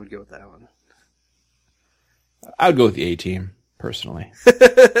counts, I would go with that one. I would go with the A-Team, personally.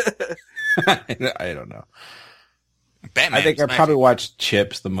 I don't know. Batman. I think I probably watched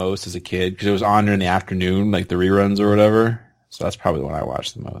Chips the most as a kid because it was on in the afternoon, like the reruns or whatever. So that's probably the one I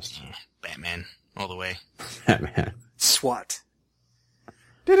watched the most. Batman, all the way. Batman. SWAT.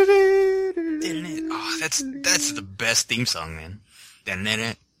 Oh, that's the best theme song, man. That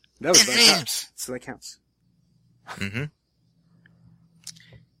counts. So that counts. Mm-hmm.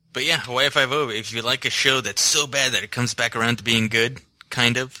 But yeah, Hawaii Five-O, if you like a show that's so bad that it comes back around to being good,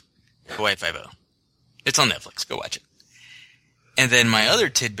 kind of, Hawaii Five-O. It's on Netflix. Go watch it. And then my other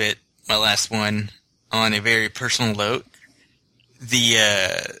tidbit, my last one, on a very personal note,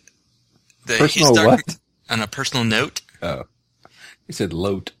 the personal what? On a personal note. Oh. You said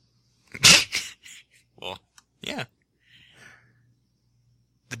loat. Well, yeah.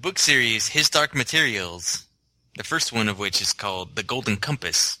 The book series, His Dark Materials, the first one of which is called The Golden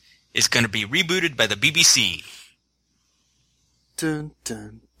Compass, is going to be rebooted by the BBC. Dun,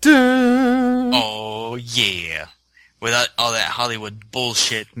 dun, dun. Oh, yeah. Without all that Hollywood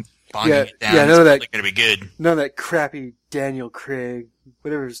bullshit bogging it down, none it's of that, going to be good. None of that crappy Daniel Craig.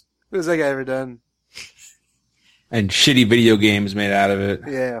 What has that guy ever done? And shitty video games made out of it.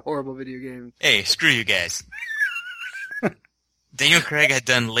 Yeah, horrible video game. Hey, screw you guys. Daniel Craig had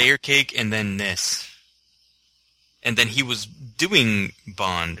done Layer Cake and then this. And then he was doing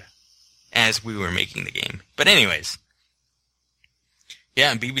Bond as we were making the game. But anyways.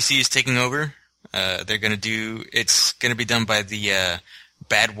 Yeah, BBC is taking over. They're going to do... It's going to be done by the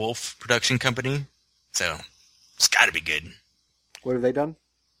Bad Wolf production company. So, it's got to be good. What have they done?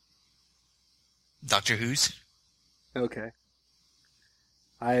 Doctor Who's. Okay.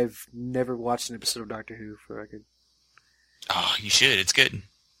 I've never watched an episode of Doctor Who, for the record. Oh, you should. It's good.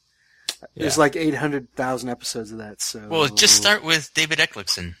 There's like 800,000 episodes of that, so... Well, just start with David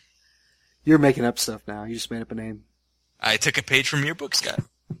Eccleston. You're making up stuff now. You just made up a name. I took a page from your book, Scott.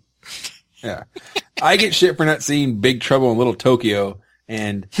 Yeah. I get shit for not seeing Big Trouble in Little Tokyo,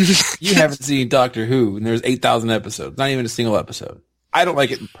 and you haven't seen Doctor Who, and there's 8,000 episodes. Not even a single episode. I don't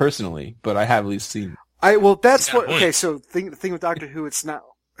like it personally, but I have at least seen it. That's what... Okay, so the thing with Doctor Who, it's not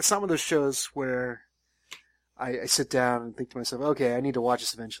one of those shows where I sit down and think to myself, okay, I need to watch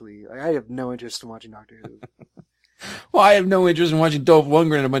this eventually. I have no interest in watching Doctor Who. Well, I have no interest in watching Dolph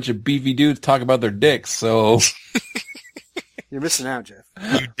Lundgren and a bunch of beefy dudes talk about their dicks, so... You're missing out, Jeff.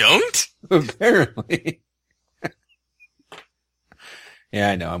 You don't? Apparently. Yeah,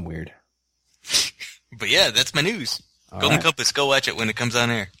 I know, I'm weird. But yeah, that's my news. All Golden right. Compass, go watch it when it comes on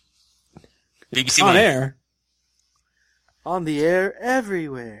air. BBC On One. air. On the air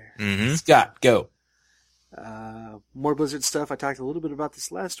everywhere. Mm-hmm. Scott, go. More Blizzard stuff. I talked a little bit about this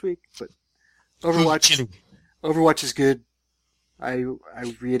last week, but Overwatch is good. I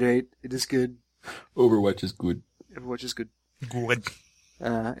reiterate, it is good. Overwatch is good. Overwatch is good. Good.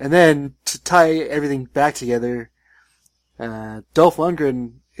 And then to tie everything back together, Dolph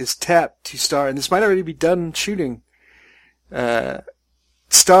Lundgren is tapped to star, and this might already be done shooting.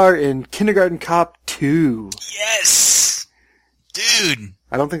 Star in Kindergarten Cop 2. Yes! Dude!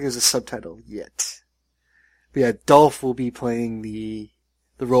 I don't think there's a subtitle yet. But yeah, Dolph will be playing the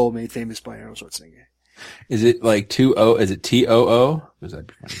role made famous by Arnold Schwarzenegger. Is it like 2-0? Is it T-O-O? Is that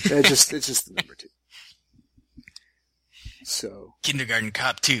funny? It's just the number 2. So. Kindergarten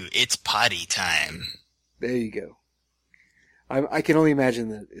Cop 2, it's potty time. There you go. I can only imagine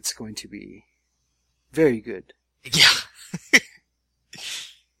that it's going to be very good. Yeah.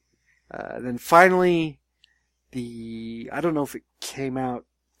 Then finally, I don't know if it came out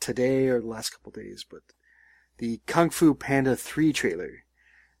today or the last couple days, but the Kung Fu Panda 3 trailer.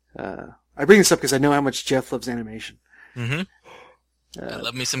 I bring this up because I know how much Jeff loves animation. Mm-hmm. I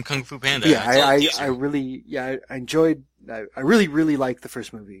love me some Kung Fu Panda. Yeah, I really enjoyed, I really, really liked the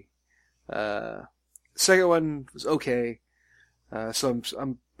first movie. The second one was okay. So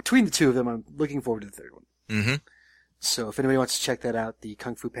I'm between the two of them, I'm looking forward to the third one. Mm-hmm. So if anybody wants to check that out, the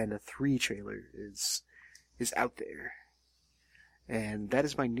Kung Fu Panda 3 trailer is out there. And that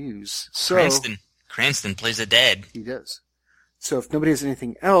is my news. So Cranston plays a dad. He does. So if nobody has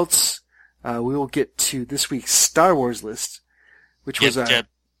anything else, we will get to this week's Star Wars list, which was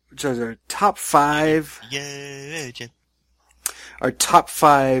our top 5. Yeah, Jeb. Our top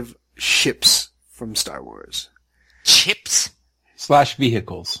 5 ships from Star Wars. Chips? /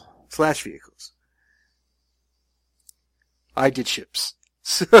 vehicles. / vehicles. I did ships.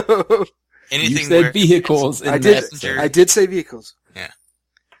 So Anything you said where vehicles. I did say vehicles. Yeah.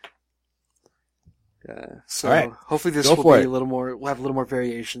 So all right. Hopefully this Go will for be it. we'll have a little more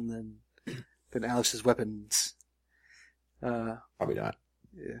variation than Alex's weapons. Probably not.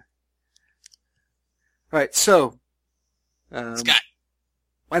 Yeah. All right. So, Scott.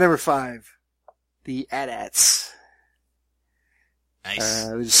 my number 5, the AT-ATs. Nice.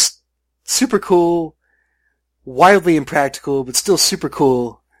 It was super cool, wildly impractical, but still super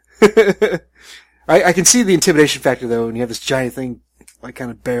cool. I can see the intimidation factor though, when you have this giant thing like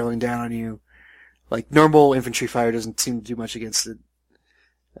kind of barreling down on you. Like normal infantry fire doesn't seem to do much against it.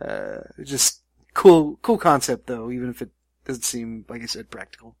 Just cool concept though, even if it doesn't seem, like I said,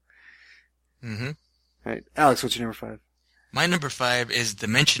 practical. Mm-hmm. Alright, Alex, what's your number 5? My number 5 is the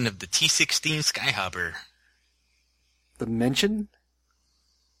mention of the T-16 Skyhopper. The mention?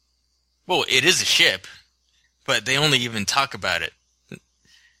 Well, it is a ship, but they only even talk about it.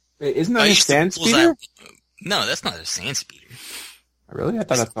 Wait, isn't that a sand speeder? No, that's not a sand speeder. Really? I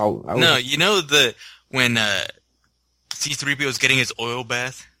thought that's all. No, you know when C-3PO is getting his oil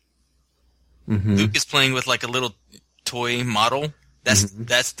bath? Mm-hmm. Luke is playing with like a little toy model. That's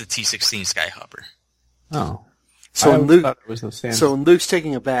the T-16 Skyhopper. Oh. So when Luke, thought it was the sand. so when Luke's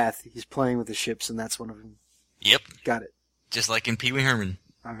taking a bath, he's playing with the ships, and that's one of them. Yep. Got it. Just like in Pee Wee Herman.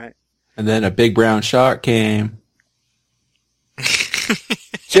 Alright. And then a big brown shark came.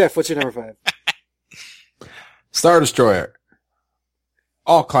 Jeff, what's your number 5? Star Destroyer.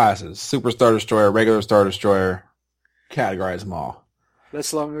 All classes. Super Star Destroyer, regular Star Destroyer. Categorize them all.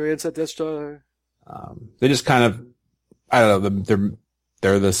 Let's longer range at Death Star. They just kind of, I don't know,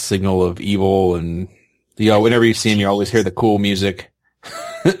 they're the signal of evil, and whenever you see them, you always hear the cool music.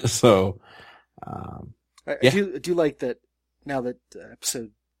 So, I yeah. do like that now that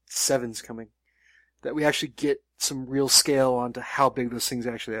episode 7's coming, that we actually get some real scale onto how big those things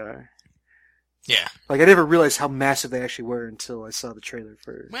actually are. Yeah. Like, I never realized how massive they actually were until I saw the trailer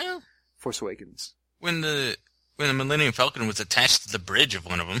for Force Awakens. When the Millennium Falcon was attached to the bridge of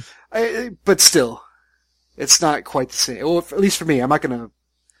one of them. But still, it's not quite the same. Well, at least for me, I'm not going to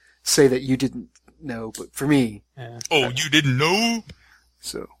say that you didn't know, but for me. Yeah. Oh, you didn't know?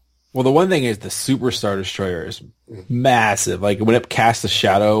 So. Well, the one thing is the Super Star Destroyer is massive. Like, when it casts a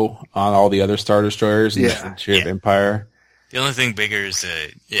shadow on all the other Star Destroyers in the Frontier of Empire. The only thing bigger is,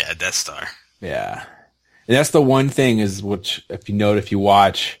 Death Star. Yeah. And that's the one thing is, which, if you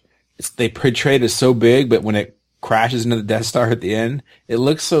watch, they portray it as so big, but when it crashes into the Death Star at the end, it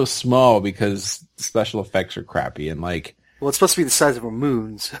looks so small because the special effects are crappy and like... Well, it's supposed to be the size of a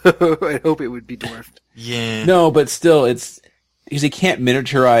moon, so I hope it would be dwarfed. Yeah. No, but still, it's... Because they can't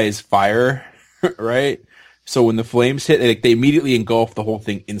miniaturize fire, right? So when the flames hit, they immediately engulf the whole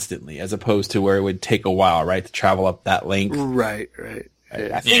thing instantly, as opposed to where it would take a while, right, to travel up that length. Right.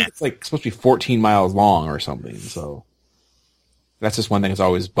 I think it's like supposed to be 14 miles long or something, so... That's just one thing that's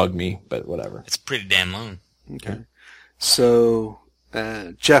always bugged me, but whatever. It's pretty damn long. Okay. So,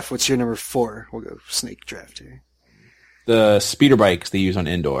 Jeff, what's your number 4? We'll go snake draft here. The speeder bikes they use on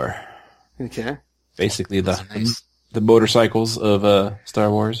Endor. Okay. Basically Nice. the motorcycles of Star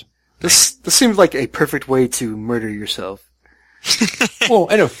Wars. This seems like a perfect way to murder yourself. Well,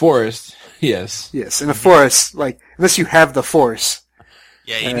 in a forest, yes. Yes, in a forest, like, unless you have the Force.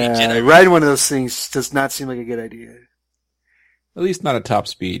 Yeah, you need Jedi. Riding one of those things does not seem like a good idea. At least not at top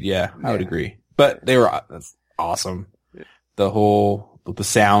speed, yeah, I would agree. But that's awesome. Yeah. The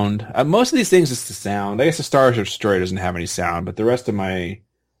sound. Most of these things is the sound. I guess the Star Destroyer doesn't have any sound, but the rest of my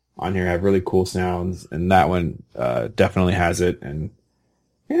on here have really cool sounds, and that one definitely has it. And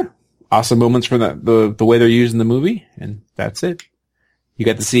yeah, awesome moments from the way they're used in the movie, and that's it. You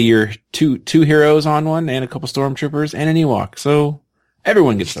got to see your two heroes on one, and a couple stormtroopers, and an Ewok. So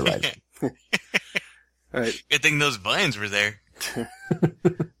everyone gets the ride. All right. Good thing those vines were there.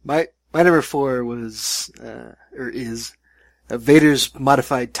 My number 4 was is Vader's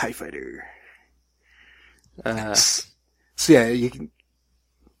modified TIE Fighter. So yeah, you can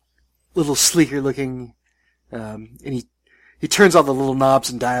little sleeker looking, and he turns all the little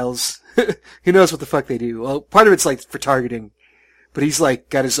knobs and dials. He knows what the fuck they do. Well, part of it's like for targeting, but he's like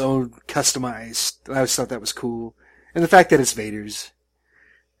got his own customized. I always thought that was cool, and the fact that it's Vader's.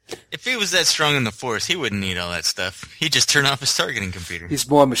 If he was that strong in the Force, he wouldn't need all that stuff. He'd just turn off his targeting computer. He's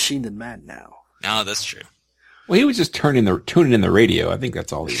more machine than man now. No, that's true. Well, he was just tuning in the radio. I think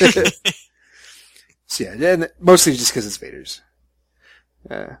that's all he did. So yeah, and mostly just because it's Vader's.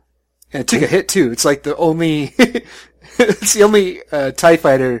 And it took a hit too. It's like the only, it's the only TIE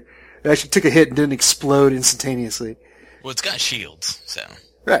fighter that actually took a hit and didn't explode instantaneously. Well, it's got shields, so.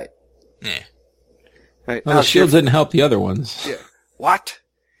 Right. Yeah. Right. Well, the shields didn't help the other ones. Yeah. What?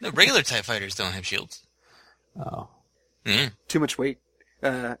 No, regular TIE fighters don't have shields. Oh. Yeah. Too much weight.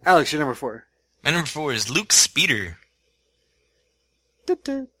 Alex, your number 4. My number 4 is Luke Speeder. That's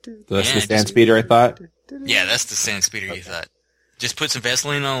the sand speeder, I thought. Yeah, that's the sand speeder you thought. Just put some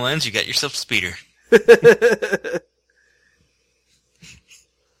Vaseline on the lens, you got yourself a speeder.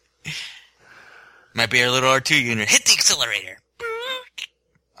 Might be our little R2 unit. Hit the accelerator.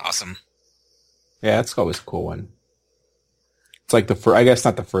 awesome. Yeah, that's always a cool one. It's like I guess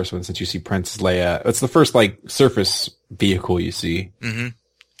not the first one since you see Princess Leia. It's the first like surface vehicle you see. Mm-hmm.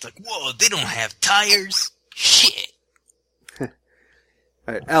 It's like, whoa, they don't have tires. Shit. All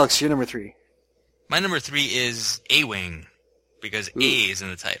right, Alex, you're number 3. My number 3 is A-Wing, because A is in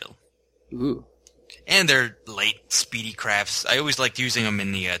the title. Ooh. And they're light, speedy crafts. I always liked using them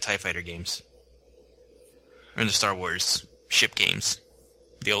in the TIE Fighter games. Or in the Star Wars ship games.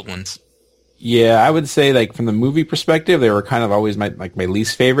 The old ones. Yeah, I would say like from the movie perspective, they were kind of always my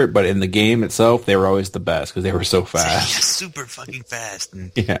least favorite, but in the game itself, they were always the best because they were so fast. Yeah, super fucking fast.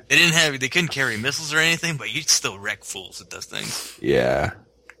 And Yeah. they couldn't carry missiles or anything, but you'd still wreck fools with those things. Yeah.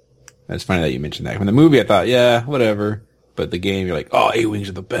 That's funny that you mentioned that. From the movie, I thought, yeah, whatever. But the game, you're like, oh, A-Wings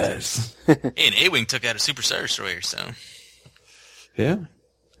are the best. And A-Wing took out a Super Star Destroyer, so. Yeah.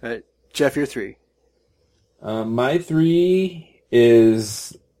 All right, Jeff, you're 3. My 3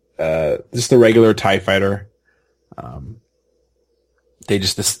 is just the regular TIE Fighter.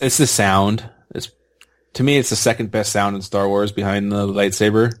 It's the sound. To me, it's the second best sound in Star Wars behind the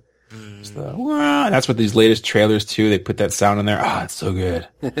lightsaber. That's what these latest trailers too. They put that sound in there. Ah, it's so good.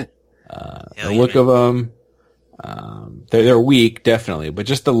 The look of them, they're weak, definitely, but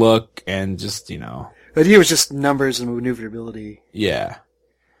just the look and just The idea was just numbers and maneuverability. yeah,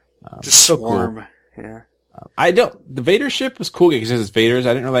 Just so swarm. cool. Yeah. The Vader ship was cool because it's Vader's.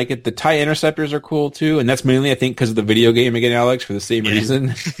 I didn't really like it. The TIE Interceptors are cool too, and that's mainly I think because of the video game again, Alex, for the same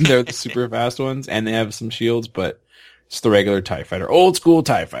reason. They're the super fast ones, and they have some shields, but it's the regular TIE Fighter, old school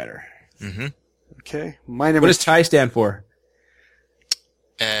TIE Fighter. Mm-hmm. Okay. My number. What does TIE stand for?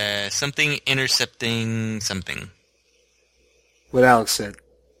 Something intercepting something. What Alex said.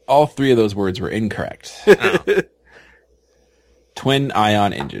 All 3 of those words were incorrect. Oh, Twin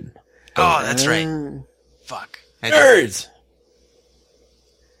ion engine. oh that's right. Fuck. Nerds!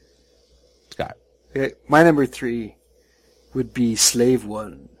 Scott. Okay, my number 3 would be Slave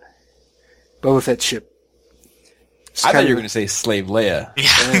One, Boba Fett ship. I thought you were going to say Slave Leia.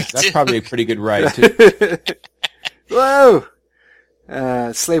 Yeah. That's probably a pretty good ride, too. Whoa!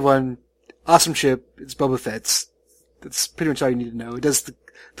 Slave One, awesome ship. It's Boba Fett's. That's pretty much all you need to know. It does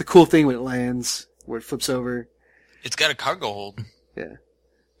the cool thing when it lands, where it flips over. It's got a cargo hold. Yeah.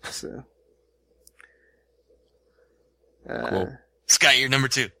 So. Cool. Scott, you're number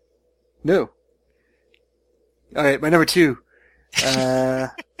 2. No. All right, my number 2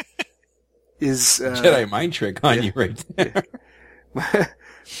 is Jedi mind trick on you right there.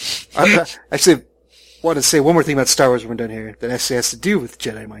 I actually want to say one more thing about Star Wars when we're done here that actually has to do with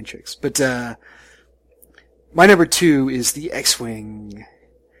Jedi mind tricks. But my number 2 is the X-Wing.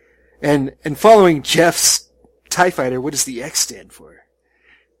 And following Jeff's TIE Fighter, what does the X stand for?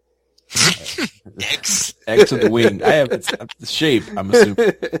 X. X of the wing. I have the shape, I'm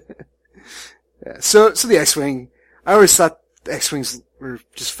assuming. Yeah, so the X-Wing, I always thought the X-Wings were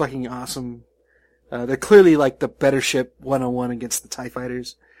just fucking awesome. They're clearly like the better ship 1-on-1 against the TIE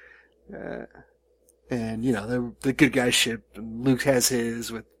Fighters. And, they're the good guy ship, and Luke has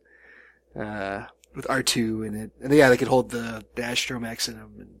his with R2 in it. And they could hold the Astromech in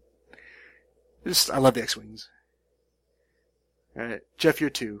them. And I love the X-Wings. Alright, Jeff, you're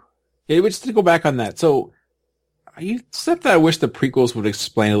 2. Yeah, but just to go back on that. So, stuff that I wish the prequels would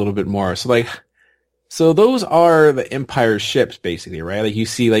explain a little bit more. So those are the Empire's ships, basically, right? Like you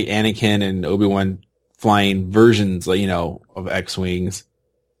see like Anakin and Obi-Wan flying versions, like, of X-Wings,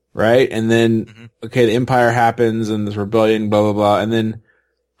 right? And then, okay, the Empire happens and this rebellion, blah, blah, blah. And then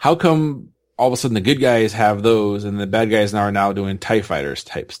how come all of a sudden the good guys have those and the bad guys are now doing TIE Fighters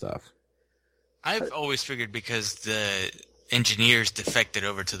type stuff? I've always figured because the engineers defected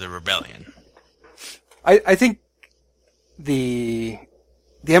over to the rebellion. I think the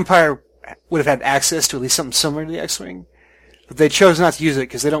Empire would have had access to at least something similar to the X-Wing, but they chose not to use it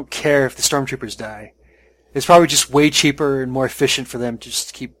because they don't care if the Stormtroopers die. It's probably just way cheaper and more efficient for them to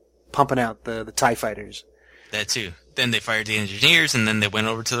just keep pumping out the TIE Fighters. That too. Then they fired the engineers, and then they went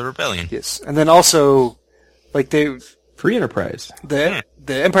over to the rebellion. Yes, and then also, like Free Enterprise. the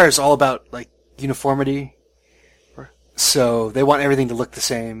Empire is all about like uniformity, so they want everything to look the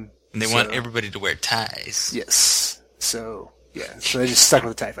same. And they want everybody to wear ties. Yes. So they just stuck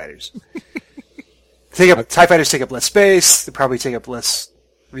with the TIE Fighters. TIE Fighters take up less space. They probably take up less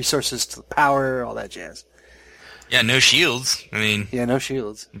resources to power, all that jazz. Yeah, no shields. I mean, Yeah, no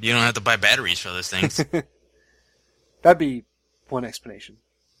shields. you don't have to buy batteries for those things. That'd be one explanation.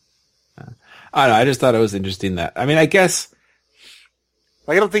 I don't know. I just thought it was interesting that, I guess.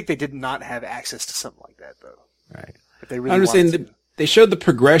 Like, I don't think they did not have access to something like that, though. Right. If they really I'm just saying wanted to. they showed the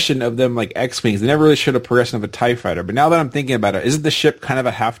progression of them like X-Wings. They never really showed a progression of a TIE fighter. But now that I'm thinking about it, isn't the ship kind of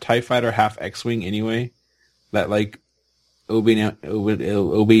a half TIE fighter, half X-Wing anyway? That like Obi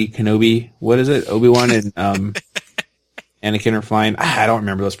Kenobi, what is it? Obi-Wan and Anakin are flying. I don't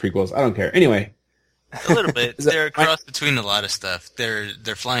remember those prequels. I don't care. Anyway. A little bit. They're a cross between a lot of stuff. They're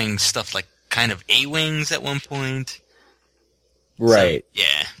flying stuff like kind of A-Wings at one point. Right. So,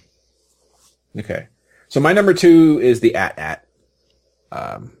 yeah. Okay. So my number 2 is the AT-AT.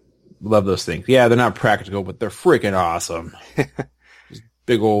 Love those things. Yeah, they're not practical, but they're freaking awesome. Just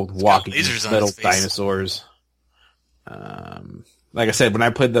big old walking metal dinosaurs. Like I said, when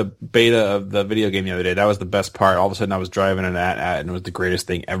I played the beta of the video game the other day, that was the best part. All of a sudden I was driving an AT-AT and it was the greatest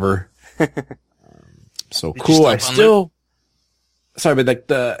thing ever. So Did cool. Sorry, but like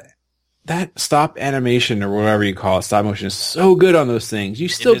that stop animation or whatever you call it, stop motion is so good on those things.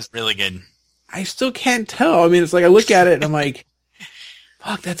 It is really good. I still can't tell. I mean, it's like I look at it and I'm like,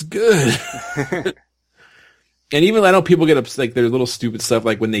 fuck, that's good. And even I know people get upset, like their little stupid stuff,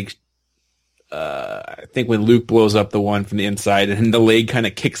 like when they, I think when Luke blows up the one from the inside and the leg kind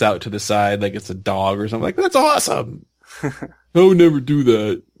of kicks out to the side like it's a dog or something. Like, that's awesome. I would never do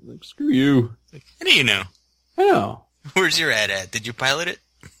that. Like, screw you. How do you know? I know. Where's your at? Did you pilot it?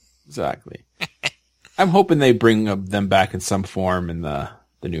 Exactly. I'm hoping they bring them back in some form in the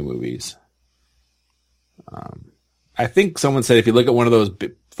new movies. I think someone said if you look at one of those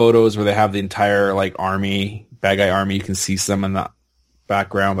photos where they have the entire like army, bad guy army, you can see some in the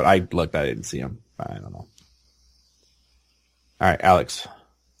background, but I looked at it and see them. I don't know. All right, Alex.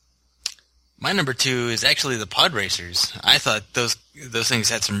 My number 2 is actually the pod racers. I thought those things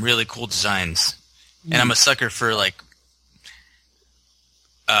had some really cool designs. And I'm a sucker for like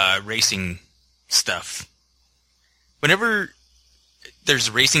racing stuff. Whenever there's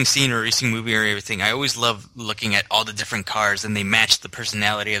a racing scene or a racing movie or everything, I always love looking at all the different cars and they match the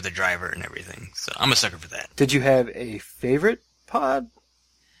personality of the driver and everything. So I'm a sucker for that. Did you have a favorite pod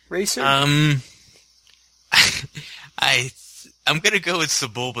racer? I'm gonna go with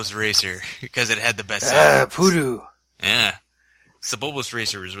Sebulba's Racer because it had the best sound. Poodoo. Yeah. Sebulba's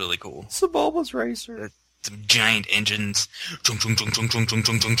Racer was really cool. Sebulba's Racer. Some giant engines. Chung, chung, chung, chung, chung, chung,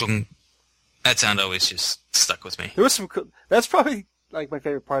 chung, chung, chung. That sound always just stuck with me. There was some cool, that's probably like my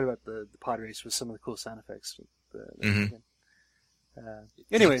favorite part about the pod race was some of the cool sound effects.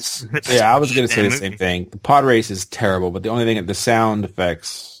 Anyways. Yeah, I was going to say the same thing. The pod race is terrible, but the only thing, the sound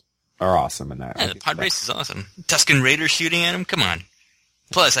effects are awesome in that. Yeah, the pod race is awesome. Tusken Raider shooting at him? Come on.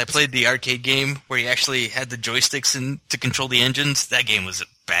 Plus, I played the arcade game where you actually had the joysticks to control the engines. That game was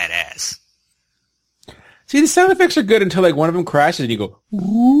badass. See, the sound effects are good until like one of them crashes and you go,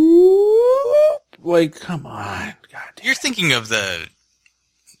 whoop. Like, come on. God damn. You're thinking of the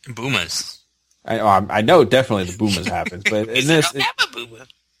Boomas. I know definitely the Boomas happens, but in this,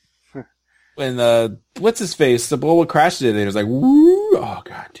 when what's his face, the Sebulba crashes it, and it was like, woo, oh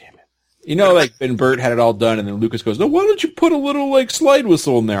god damn it! You know, like Ben Burt had it all done, and then Lucas goes, "No, why don't you put a little like slide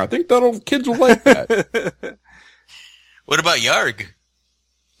whistle in there? I think kids will like that." What about Yarg?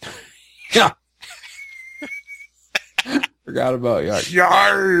 Yeah, forgot about Yarg.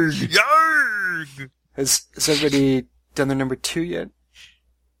 Yarg. Has everybody done their number 2 yet?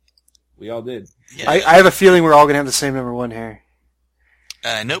 We all did. Yeah. I have a feeling we're all going to have the same number 1 here.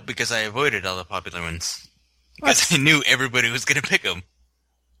 Nope, because I avoided all the popular ones. Because I knew everybody was going to pick them.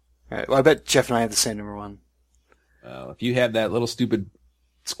 All right, well, I bet Jeff and I have the same number 1. If you have that little stupid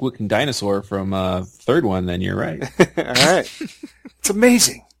squeaking dinosaur from third one, then you're right. All right. It's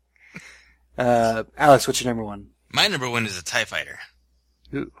amazing. Alex, what's your number 1? My number 1 is a TIE Fighter.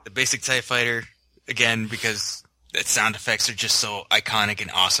 Ooh. The basic TIE Fighter, again, because the sound effects are just so iconic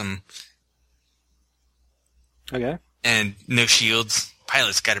and awesome. Okay. And no shields.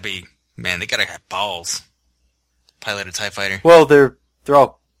 Pilots gotta be, man, they gotta have balls. Pilot a TIE Fighter. Well, they're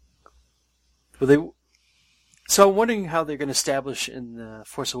all, so I'm wondering how they're going to establish in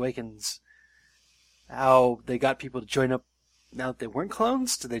Force Awakens how they got people to join up now that they weren't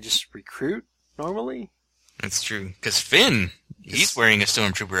clones. Do they just recruit normally? That's true. Because Finn, he's wearing a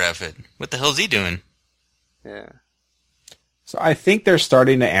Stormtrooper outfit. What the hell's he doing? Yeah. So I think they're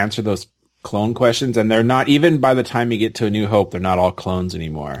starting to answer those clone questions, and they're not, even by the time you get to A New Hope, they're not all clones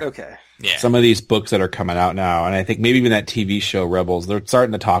anymore. Okay. Yeah. Some of these books that are coming out now, and I think maybe even that TV show Rebels, they're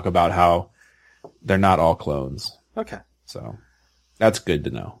starting to talk about how they're not all clones. Okay. So that's good to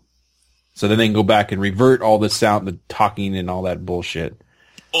know. So then they can go back and revert all the sound, the talking and all that bullshit.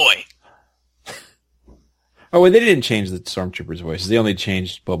 Oi! Oh, well, they didn't change the Stormtroopers' voices. They only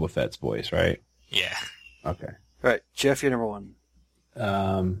changed Boba Fett's voice, right? Yeah. Okay. All right, Jeff, you're number 1.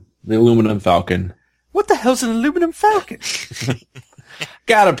 The Aluminum Falcon. What the hell's an aluminum falcon?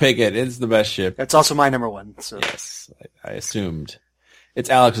 Gotta pick it. It's the best ship. That's also my number one. So Yes, I assumed. It's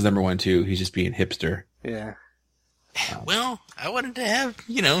Alex's number one too. He's just being hipster. yeah, Well, I wanted to have,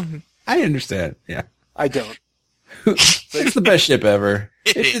 I understand. Yeah. I don't. It's the best ship ever.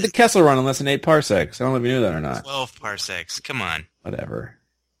 It It did is. the Kessel run in less than 8 parsecs. I don't know if you knew that or not. 12 parsecs. Come on. Whatever.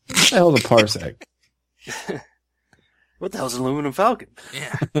 What the hell is a parsec? What the hell's an aluminum falcon?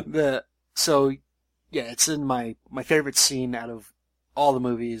 Yeah. It's in my favorite scene out of all the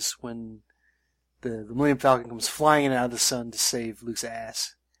movies when the Millennium Falcon comes flying in out of the sun to save Luke's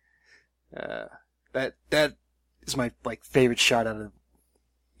ass. That is my favorite shot out of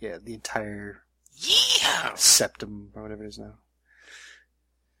the entire Yeah. septum or whatever it is now.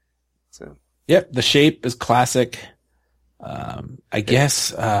 So Yep, the shape is classic. I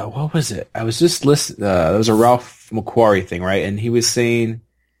guess, what was it? I was just listening, there was a Ralph McQuarrie thing, right? And he was saying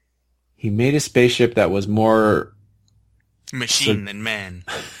he made a spaceship that was more, Machine than man.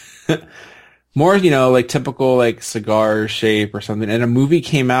 more, like typical, like cigar shape or something. And a movie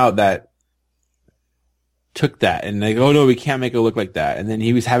came out that took that and they go, oh no, we can't make it look like that. And then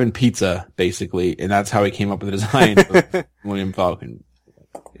he was having pizza, basically. And that's how he came up with the design of William Falcon.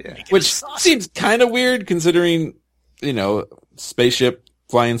 yeah, Make it Which a sausage. seems kind of weird considering, spaceship,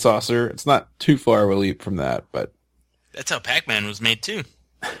 flying saucer. It's not too far of a leap from that, but That's how Pac-Man was made, too.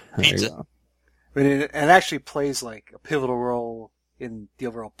 there you Pizza. go. I mean, it actually plays like a pivotal role in the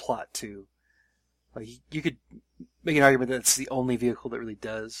overall plot too. Like you could make an argument that it's the only vehicle that really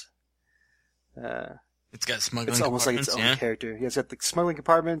does. It's got smuggling It's almost like its compartments, own character. It's got the smuggling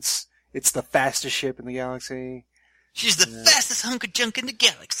compartments. It's the fastest ship in the galaxy. She's the fastest hunk of junk in the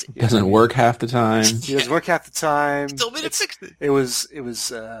galaxy. Doesn't work half the time. He doesn't work half the time. Still made it fixed it. It was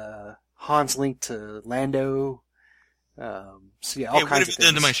Han's link to Lando. All Hey, what kinds have of you things.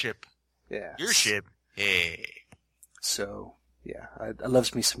 done to my ship? Yeah. Your ship. Hey. So yeah, I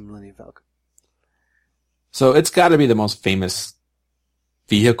loves me some Millennium Falcon. So it's got to be the most famous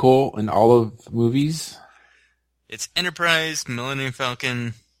vehicle in all of movies. It's Enterprise, Millennium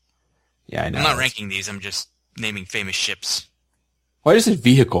Falcon. Yeah, I know. I'm not ranking these. I'm just naming famous ships. Well, I just said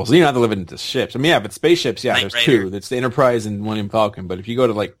vehicles. You don't have to live into ships. I mean, yeah, but spaceships, yeah, Knight there's Rider. two. That's the Enterprise and William Falcon. But if you go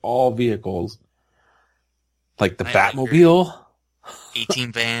to like all vehicles, like the Knight Rider. Batmobile,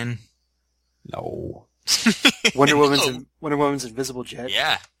 18 van. no. Wonder Woman's No. Wonder Woman's invisible jet.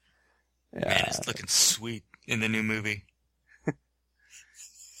 Yeah. Yeah. Man, it's looking sweet in the new movie.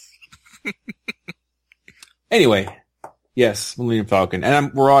 Anyway, yes, Millennium Falcon,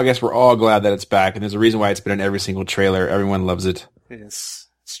 and I guess we're all glad that it's back, and there's a reason why it's been in every single trailer. Everyone loves it. Yes,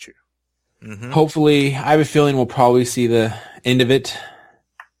 it's true. Mm-hmm. Hopefully, I have a feeling we'll probably see the end of it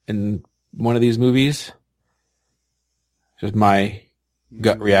in one of these movies. Just my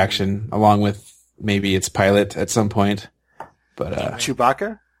gut reaction, along with maybe its pilot at some point. But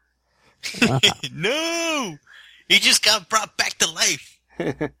Chewbacca. No! He just got brought back to life.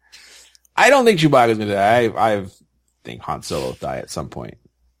 I don't think Chewbacca's gonna die. I think Han Solo will die at some point.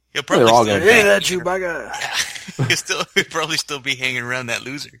 He'll probably They're all still, gonna Hey, die. that Chewbacca. he'll probably still be hanging around that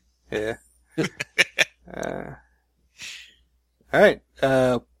loser. Yeah. All right.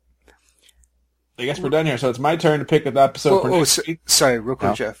 I guess we're done here, so it's my turn to pick up the episode for next week. Sorry, real quick,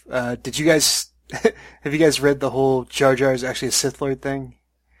 No. Jeff. Did you guys have you guys read the whole Jar Jar is actually a Sith Lord thing?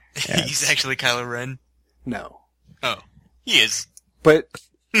 He's actually Kylo Ren. No, Oh, he is. but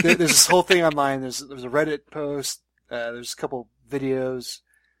there's this whole thing online. There's a Reddit post. There's a couple videos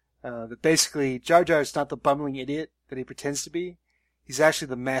that basically Jar Jar is not the bumbling idiot that he pretends to be. He's actually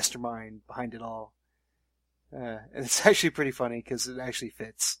the mastermind behind it all, and it's actually pretty funny because it actually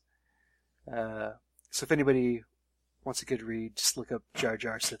fits. So if anybody wants a good read, just look up Jar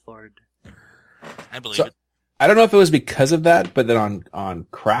Jar Sith Lord. I believe So- it. I don't know if it was because of that, but then on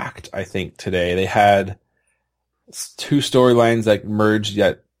Cracked, I think today they had two storylines that merged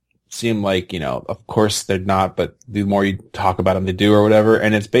that seem like, of course they're not, but the more you talk about them, they do or whatever.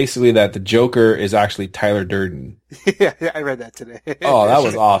 And it's basically that the Joker is actually Tyler Durden. Yeah, I read that today. Oh, that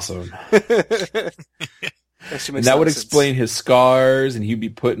was awesome. Actually And makes that a lot would of sense. explain his scars, and he'd be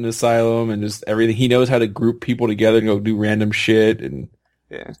put in asylum and just everything. He knows how to group people together and go do random shit, and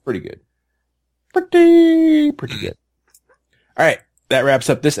Yeah. it's pretty good. Pretty good. All right, that wraps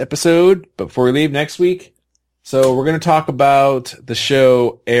up this episode. But before we leave next week, so we're going to talk about the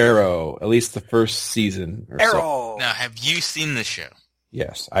show Arrow, at least the first season. Or So. Arrow. Now, have you seen the show?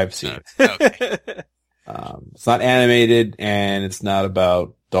 Yes, I've seen it. Okay. It's not animated, and it's not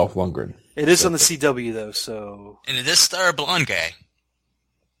about Dolph Lundgren. It is on the CW though, so And it does star a blonde guy.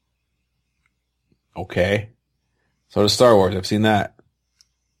 Okay. So does Star Wars. I've seen that.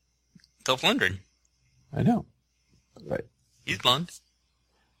 Dolph Lundgren. I know. Right. He's blonde.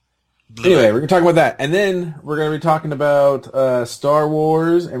 Anyway, we're going to talk about that. And then we're going to be talking about Star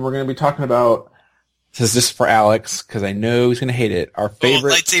Wars, and we're going to be talking about, this is just for Alex, because I know he's going to hate it, our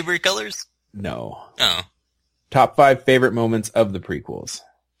favorite... lightsaber colors? No. Oh. Top 5 favorite moments of the prequels.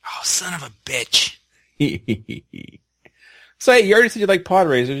 Oh, son of a bitch. So, hey, you already said you like pod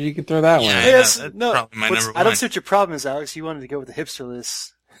racers. You can throw that one. Yes, that's no. probably my number I don't one. see what your problem is, Alex. You wanted to go with the hipster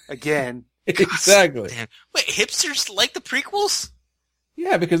list again. Exactly. Damn. Wait, hipsters like the prequels?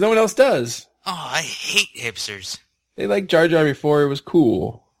 Yeah, because no one else does. Oh, I hate hipsters. They liked Jar Jar before it was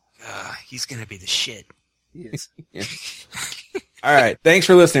cool. He's gonna be the shit. He is. Yeah. All right. Thanks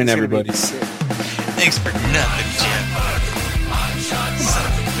for listening, He's gonna everybody. be sick. Thanks for nothing, Jeff. Son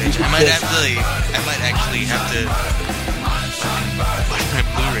of a bitch. I might actually have to buy my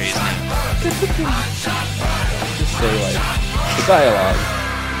Blu-rays now. Just say, like, the dialogue.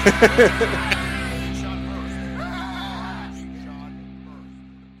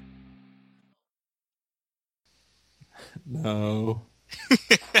 No.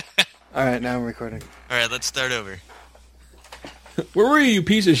 All right, now I'm recording. All right, let's start over. Where were you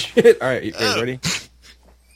piece of shit? All right, you ready?